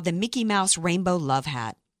 It's called the Mickey Mouse Rainbow Love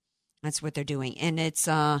Hat. That's what they're doing, and it's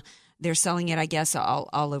they're selling it, I guess, all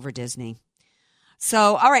over Disney.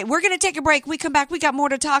 So, all right, we're going to take a break. We come back. We got more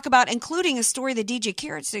to talk about, including a story that DJ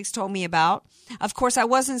Carrot Sticks told me about. Of course, I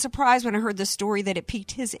wasn't surprised when I heard the story that it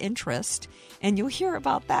piqued his interest. And you'll hear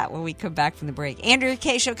about that when we come back from the break. Andrea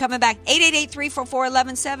Kaye Show coming back.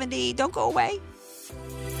 888-344-1170. Don't go away.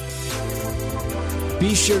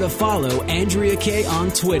 Be sure to follow Andrea Kaye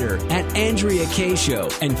on Twitter at Andrea Kaye Show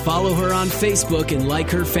and follow her on Facebook and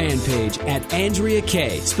like her fan page at Andrea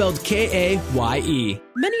Kaye, spelled Kaye.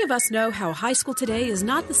 Many of us know how high school today is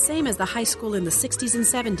not the same as the high school in the 60s and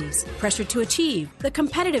 70s. Pressure to achieve, the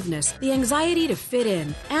competitiveness, the anxiety to fit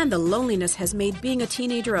in, and the loneliness has made being a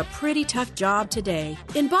teenager a pretty tough job today.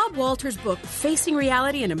 In Bob Walter's book, Facing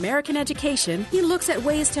Reality in American Education, he looks at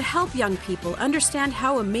ways to help young people understand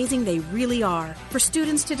how amazing they really are, for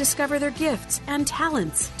students to discover their gifts and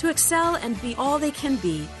talents, to excel and be all they can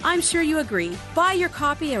be. I'm sure you agree. Buy your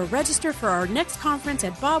copy or register for our next conference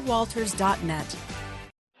at bobwalters.net.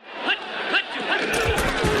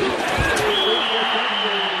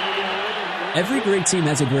 Every great team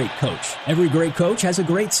has a great coach. Every great coach has a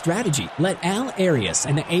great strategy. Let Al Arias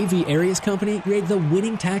and the AV Arias Company create the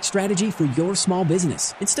winning tax strategy for your small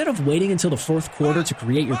business. Instead of waiting until the fourth quarter to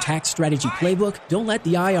create your tax strategy playbook, don't let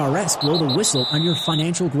the IRS blow the whistle on your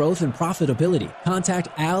financial growth and profitability. Contact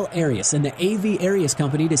Al Arias and the AV Arias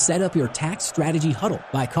Company to set up your tax strategy huddle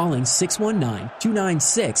by calling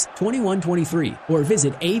 619-296-2123 or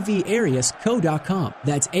visit avariasco.com.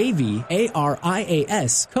 That's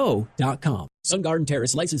avariasco.com. Sun Garden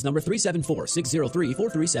Terrace, license number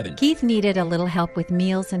 374-603-437. Keith needed a little help with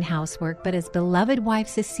meals and housework, but his beloved wife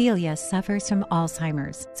Cecilia suffers from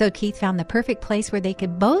Alzheimer's. So Keith found the perfect place where they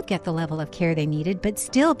could both get the level of care they needed, but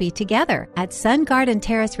still be together at Sun Garden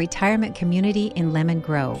Terrace Retirement Community in Lemon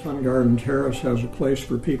Grove. Sun Garden Terrace has a place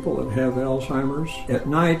for people that have Alzheimer's. At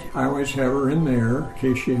night, I always have her in there in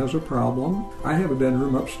case she has a problem. I have a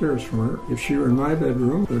bedroom upstairs from her. If she were in my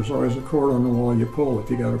bedroom, there's always a cord on the wall you pull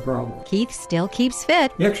if you got a problem. Keith's still keeps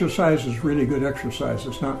fit. Exercise is really good exercise.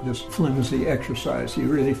 It's not just flimsy exercise. You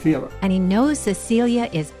really feel it. And he knows Cecilia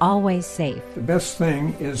is always safe. The best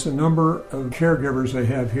thing is the number of caregivers they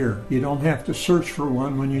have here. You don't have to search for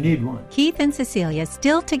one when you need one. Keith and Cecilia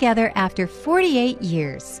still together after 48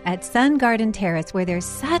 years at Sun Garden Terrace, where there's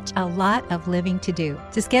such a lot of living to do.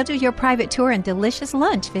 To schedule your private tour and delicious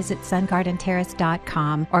lunch, visit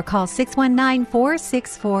sungardenterrace.com or call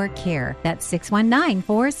 619-464-CARE. That's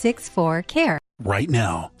 619-464-CARE. Right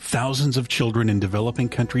now, thousands of children in developing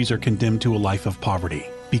countries are condemned to a life of poverty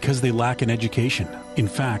because they lack an education. In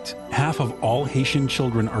fact, half of all Haitian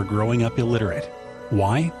children are growing up illiterate.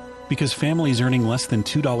 Why? Because families earning less than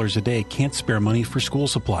 $2 a day can't spare money for school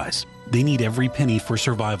supplies. They need every penny for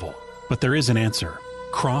survival. But there is an answer.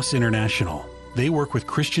 Cross International. They work with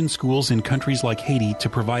Christian schools in countries like Haiti to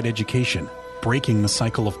provide education, breaking the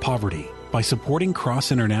cycle of poverty. By supporting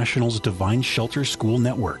Cross International's Divine Shelter School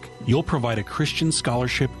Network, you'll provide a Christian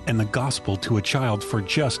scholarship and the gospel to a child for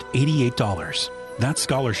just $88. That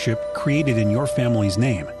scholarship, created in your family's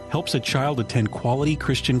name, helps a child attend quality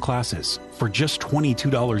Christian classes. For just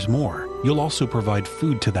 $22 more, you'll also provide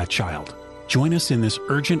food to that child. Join us in this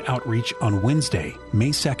urgent outreach on Wednesday,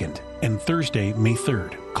 May 2nd, and Thursday, May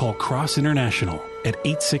 3rd. Call Cross International at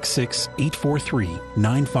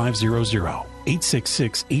 866-843-9500.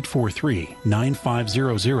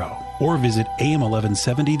 866-843-9500 or visit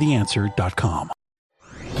am1170theanswer.com.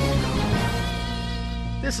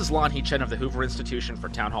 This is Lon He-Chen of the Hoover Institution for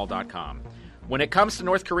Townhall.com. When it comes to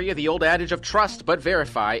North Korea, the old adage of trust but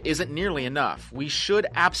verify isn't nearly enough. We should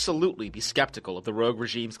absolutely be skeptical of the rogue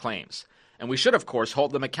regime's claims. And we should, of course,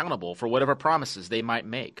 hold them accountable for whatever promises they might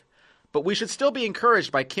make. But we should still be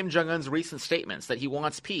encouraged by Kim Jong-un's recent statements that he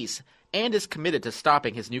wants peace and is committed to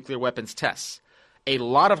stopping his nuclear weapons tests. A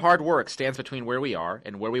lot of hard work stands between where we are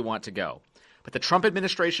and where we want to go. But the Trump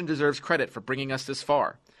administration deserves credit for bringing us this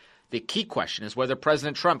far. The key question is whether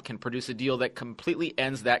President Trump can produce a deal that completely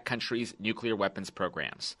ends that country's nuclear weapons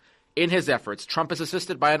programs. In his efforts, Trump is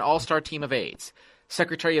assisted by an all-star team of aides: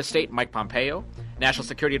 Secretary of State Mike Pompeo, National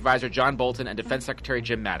Security Advisor John Bolton, and Defense Secretary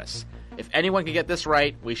Jim Mattis. If anyone can get this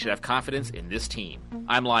right, we should have confidence in this team.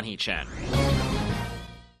 I'm Lon He-Chen.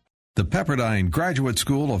 The Pepperdine Graduate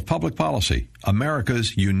School of Public Policy,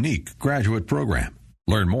 America's unique graduate program.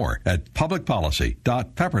 Learn more at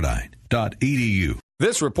publicpolicy.pepperdine.edu.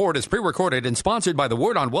 This report is pre-recorded and sponsored by the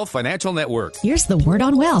Word on Wealth Financial Network. Here's the Word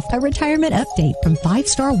on Wealth, a retirement update from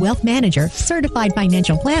 5-star wealth manager, certified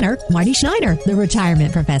financial planner, Marty Schneider, the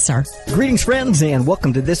retirement professor. Greetings, friends, and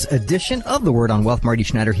welcome to this edition of the Word on Wealth. Marty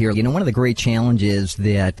Schneider here. You know, one of the great challenges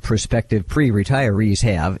that prospective pre-retirees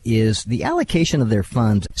have is the allocation of their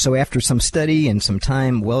funds. So after some study and some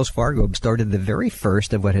time, Wells Fargo started the very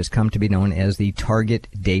first of what has come to be known as the target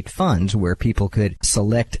date funds, where people could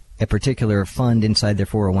select a particular fund inside their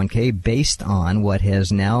 401k based on what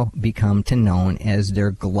has now become to known as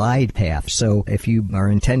their glide path. So if you are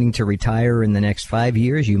intending to retire in the next 5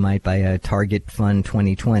 years, you might buy a Target Fund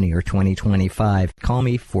 2020 or 2025. Call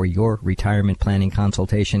me for your retirement planning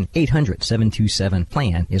consultation.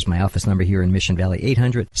 800-727-PLAN is my office number here in Mission Valley.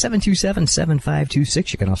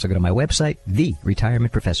 800-727-7526. You can also go to my website,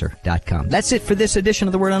 theretirementprofessor.com. That's it for this edition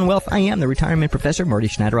of The Word on Wealth. I am the Retirement Professor, Marty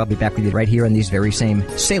Schneider. I'll be back with you right here on these very same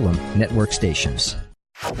Salem network stations.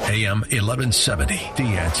 AM 1170, The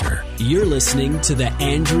Answer. You're listening to the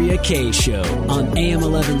Andrea Kaye Show on AM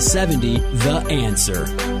 1170, The Answer.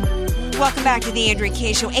 Welcome back to the Andrea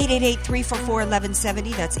Kaye Show.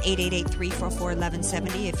 888-344-1170. That's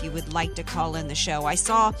 888-344-1170 if you would like to call in the show. I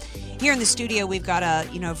saw here in the studio we've got a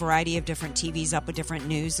variety of different TVs up with different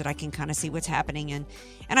news that I can kind of see what's happening. And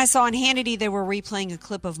I saw on Hannity they were replaying a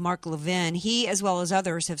clip of Mark Levin. He, as well as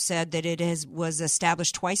others, have said that it was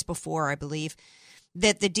established twice before, I believe,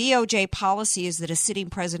 that the DOJ policy is that a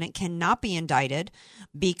sitting president cannot be indicted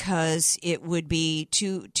because it would be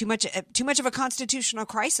too much of a constitutional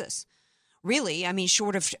crisis. Really, I mean,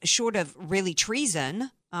 short of really treason,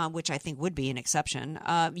 which I think would be an exception,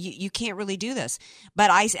 you can't really do this. But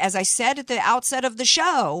as I said at the outset of the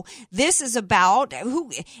show, this is about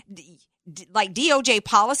like DOJ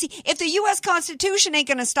policy. If the U.S. Constitution ain't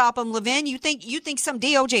going to stop them, Levin, you think some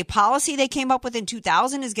DOJ policy they came up with in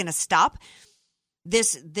 2000 is going to stop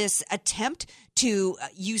this attempt to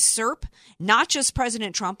usurp not just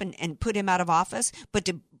President Trump and put him out of office, but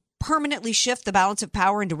to permanently shift the balance of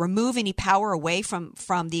power and to remove any power away from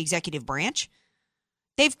the executive branch?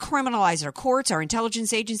 They've criminalized our courts, our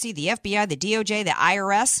intelligence agency, the FBI, the DOJ, the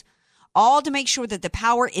IRS, all to make sure that the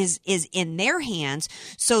power is in their hands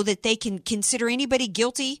so that they can consider anybody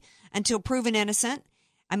guilty until proven innocent.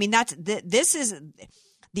 I mean, this is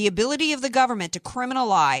the ability of the government to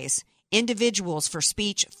criminalize individuals for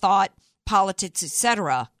speech, thought, politics,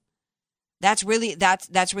 etc. That's really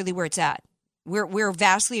where it's at. We're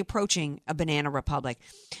vastly approaching a banana republic.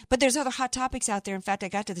 But there's other hot topics out there. In fact, I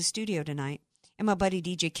got to the studio tonight, and my buddy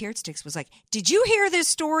DJ Carrot Sticks was like, "Did you hear this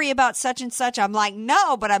story about such and such?" I'm like,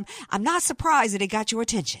 "No, but I'm not surprised that it got your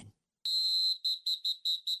attention."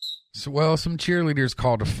 So, well, some cheerleaders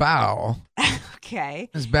called a foul. Okay.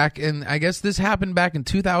 It's back in, I guess this happened back in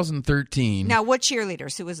 2013. Now, what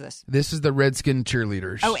cheerleaders? Who was this? This is the Redskin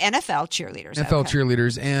cheerleaders. Oh, NFL cheerleaders. NFL okay.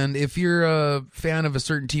 cheerleaders. And if you're a fan of a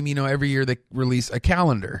certain team, every year they release a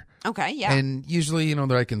calendar. Okay, yeah. And usually, they're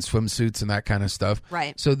like in swimsuits and that kind of stuff.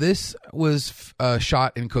 Right. So this was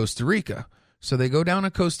shot in Costa Rica. So they go down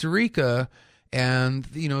to Costa Rica, and,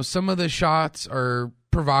 some of the shots are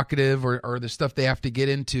provocative or the stuff they have to get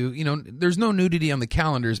into. There's no nudity on the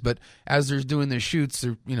calendars, but as they're doing their shoots,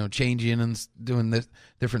 they're changing and doing this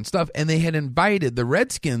different stuff. And they had the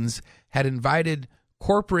Redskins had invited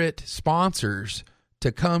corporate sponsors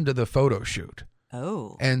to come to the photo shoot.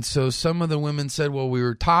 Oh. And so some of the women said, well, we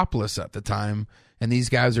were topless at the time, and these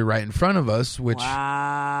guys are right in front of us, which,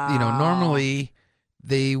 normally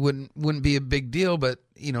they wouldn't be a big deal. But,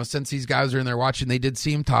 since these guys are in there watching, they did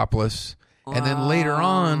seem topless. And then later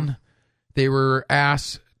on, they were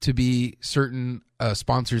asked to be certain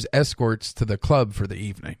sponsors' escorts to the club for the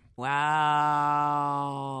evening. Wow.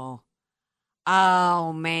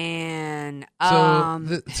 Oh, man.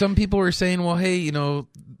 So some people were saying, well, hey,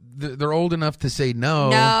 they're old enough to say no.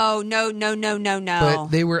 No. But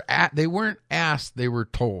they weren't asked, they were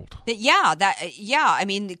told. I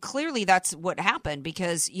mean, clearly that's what happened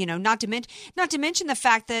because, not to mention the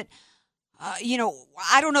fact that,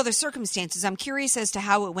 I don't know the circumstances. I'm curious as to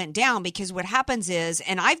how it went down because what happens is,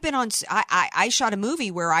 and I've been on, I shot a movie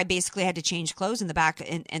where I basically had to change clothes in the back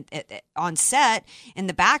and on set in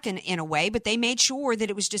the back in a way, but they made sure that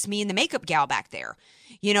it was just me and the makeup gal back there,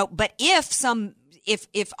 but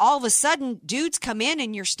if all of a sudden dudes come in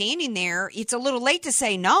and you're standing there, it's a little late to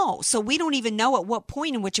say no. So we don't even know at what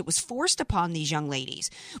point in which it was forced upon these young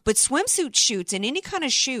ladies. But swimsuit shoots and any kind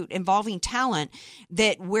of shoot involving talent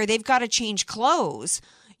where they've got to change clothes,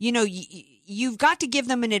 you've got to give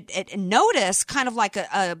them a notice, kind of like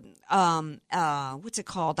what's it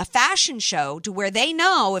called? A fashion show, to where they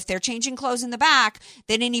know if they're changing clothes in the back,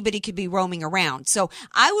 that anybody could be roaming around. So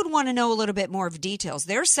I would want to know a little bit more of details.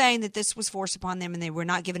 They're saying that this was forced upon them and they were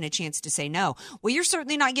not given a chance to say no. Well, you're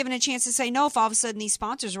certainly not given a chance to say no if all of a sudden these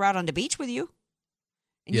sponsors are out on the beach with you.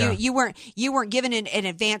 And you weren't given an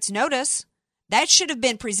advance notice. That should have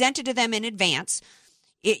been presented to them in advance.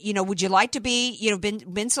 Would you like to be,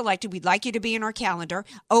 been selected? We'd like you to be in our calendar.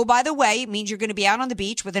 Oh, by the way, it means you're going to be out on the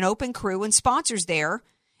beach with an open crew and sponsors there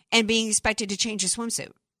and being expected to change a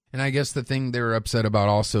swimsuit. And I guess the thing they were upset about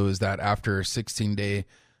also is that after a 16-day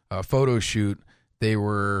photo shoot, they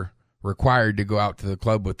were required to go out to the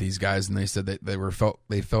club with these guys, and they said that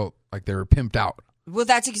they felt like they were pimped out. Well,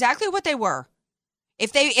 that's exactly what they were.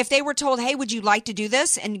 If they were told, hey, would you like to do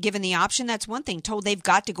this? And given the option, that's one thing. Told they've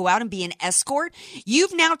got to go out and be an escort.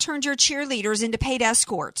 You've now turned your cheerleaders into paid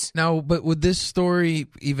escorts. Now, but would this story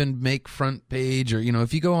even make front page? Or,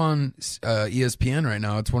 if you go on ESPN right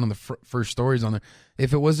now, it's one of the first stories on there.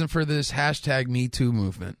 If it wasn't for this hashtag Me Too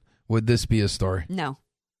movement, would this be a story? No,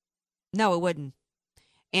 it wouldn't.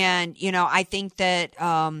 And, I think that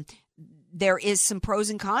there is some pros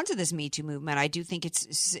and cons of this Me Too movement. I do think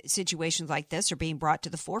it's situations like this are being brought to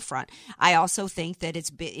the forefront. I also think that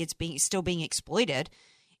it's still being exploited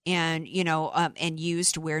and, and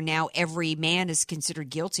used where now every man is considered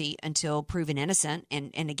guilty until proven innocent.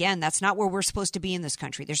 And again, that's not where we're supposed to be in this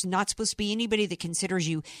country. There's not supposed to be anybody that considers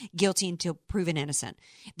you guilty until proven innocent.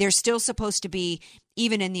 There's still supposed to be,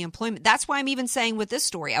 even in the employment. That's why I'm even saying with this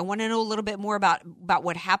story, I want to know a little bit more about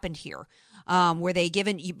what happened here. Were they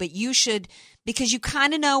given, but you should, because you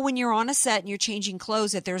kind of know when you're on a set and you're changing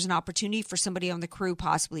clothes that there's an opportunity for somebody on the crew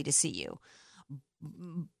possibly to see you.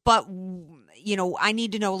 But, I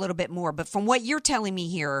need to know a little bit more. But from what you're telling me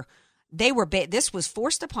here, this was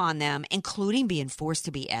forced upon them, including being forced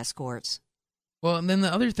to be escorts. Well, and then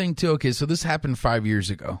the other thing too, okay, so this happened 5 years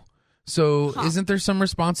ago. So isn't there some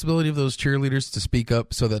responsibility of those cheerleaders to speak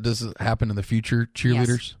up so that doesn't happen in the future,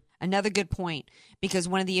 cheerleaders? Yes. Another good point, because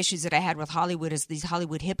one of the issues that I had with Hollywood is these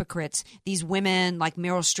Hollywood hypocrites, these women like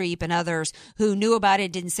Meryl Streep and others who knew about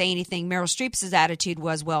it, didn't say anything. Meryl Streep's attitude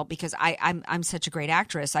was, well, because I'm such a great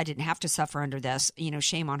actress, I didn't have to suffer under this,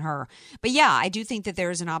 shame on her. But yeah, I do think that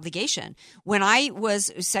there is an obligation. When I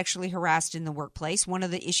was sexually harassed in the workplace, one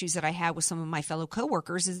of the issues that I had with some of my fellow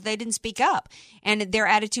coworkers is they didn't speak up. And their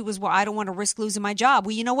attitude was, well, I don't want to risk losing my job.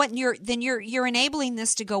 Well, you know what? You're enabling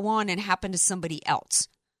this to go on and happen to somebody else.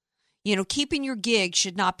 You know, keeping your gig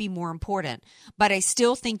should not be more important. But I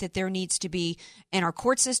still think that there needs to be, in our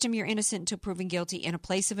court system, you're innocent until proven guilty. In a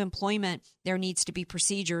place of employment, there needs to be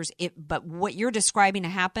procedures. But what you're describing to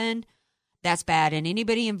happen, that's bad. And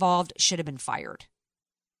anybody involved should have been fired.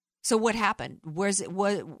 So what happened? Was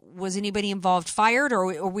anybody involved fired,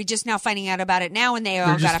 or are we just now finding out about it now and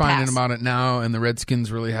they're just finding about it now, and the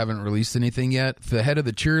Redskins really haven't released anything yet? The head of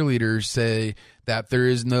the cheerleaders say that there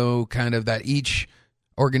is no kind of that each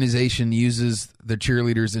organization uses the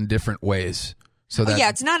cheerleaders in different ways. So that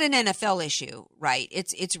it's not an NFL issue, right?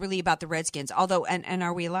 It's really about the Redskins. Although, and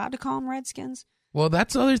are we allowed to call them Redskins? Well,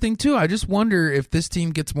 that's the other thing too. I just wonder if this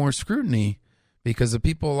team gets more scrutiny. Because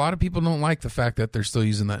a lot of people don't like the fact that they're still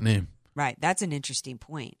using that name. Right. That's an interesting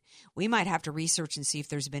point. We might have to research and see if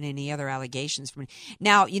there's been any other allegations.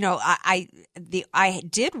 Now, you know, I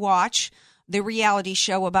did watch the reality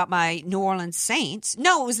show about my New Orleans Saints.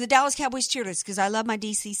 No, it was the Dallas Cowboys cheerleaders because I love my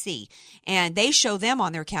DCC. And they show them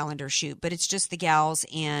on their calendar shoot, but it's just the gals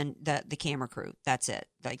and the camera crew. That's it.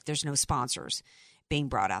 Like, there's no sponsors being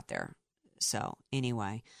brought out there. So,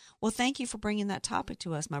 anyway. Well, thank you for bringing that topic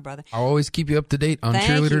to us, my brother. I'll always keep you up to date on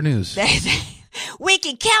cheerleader news. We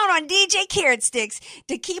can count on DJ Carrot Sticks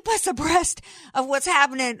to keep us abreast of what's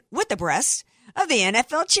happening with the breasts of the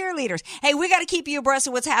NFL cheerleaders. Hey, we got to keep you abreast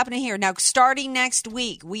of what's happening here. Now, starting next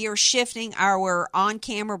week, we are shifting our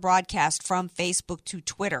on-camera broadcast from Facebook to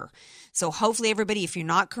Twitter. So hopefully everybody, if you're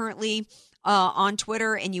not currently on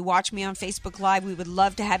Twitter and you watch me on Facebook Live, we would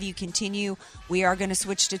love to have you continue. We are going to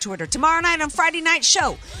switch to Twitter. Tomorrow night on Friday Night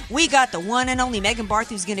Show, we got the one and only Megan Barth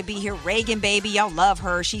who's going to be here. Reagan, baby. Y'all love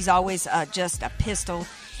her. She's always just a pistol.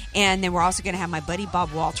 And then we're also going to have my buddy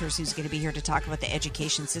Bob Walters who's going to be here to talk about the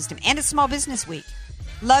education system. And it's Small Business Week.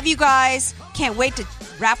 Love you guys. Can't wait to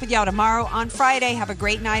wrap with y'all tomorrow on Friday. Have a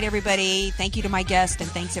great night, everybody. Thank you to my guest, and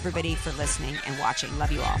thanks, everybody, for listening and watching.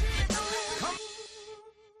 Love you all.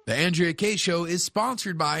 The Andrea Kaye Show is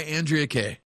sponsored by Andrea Kaye.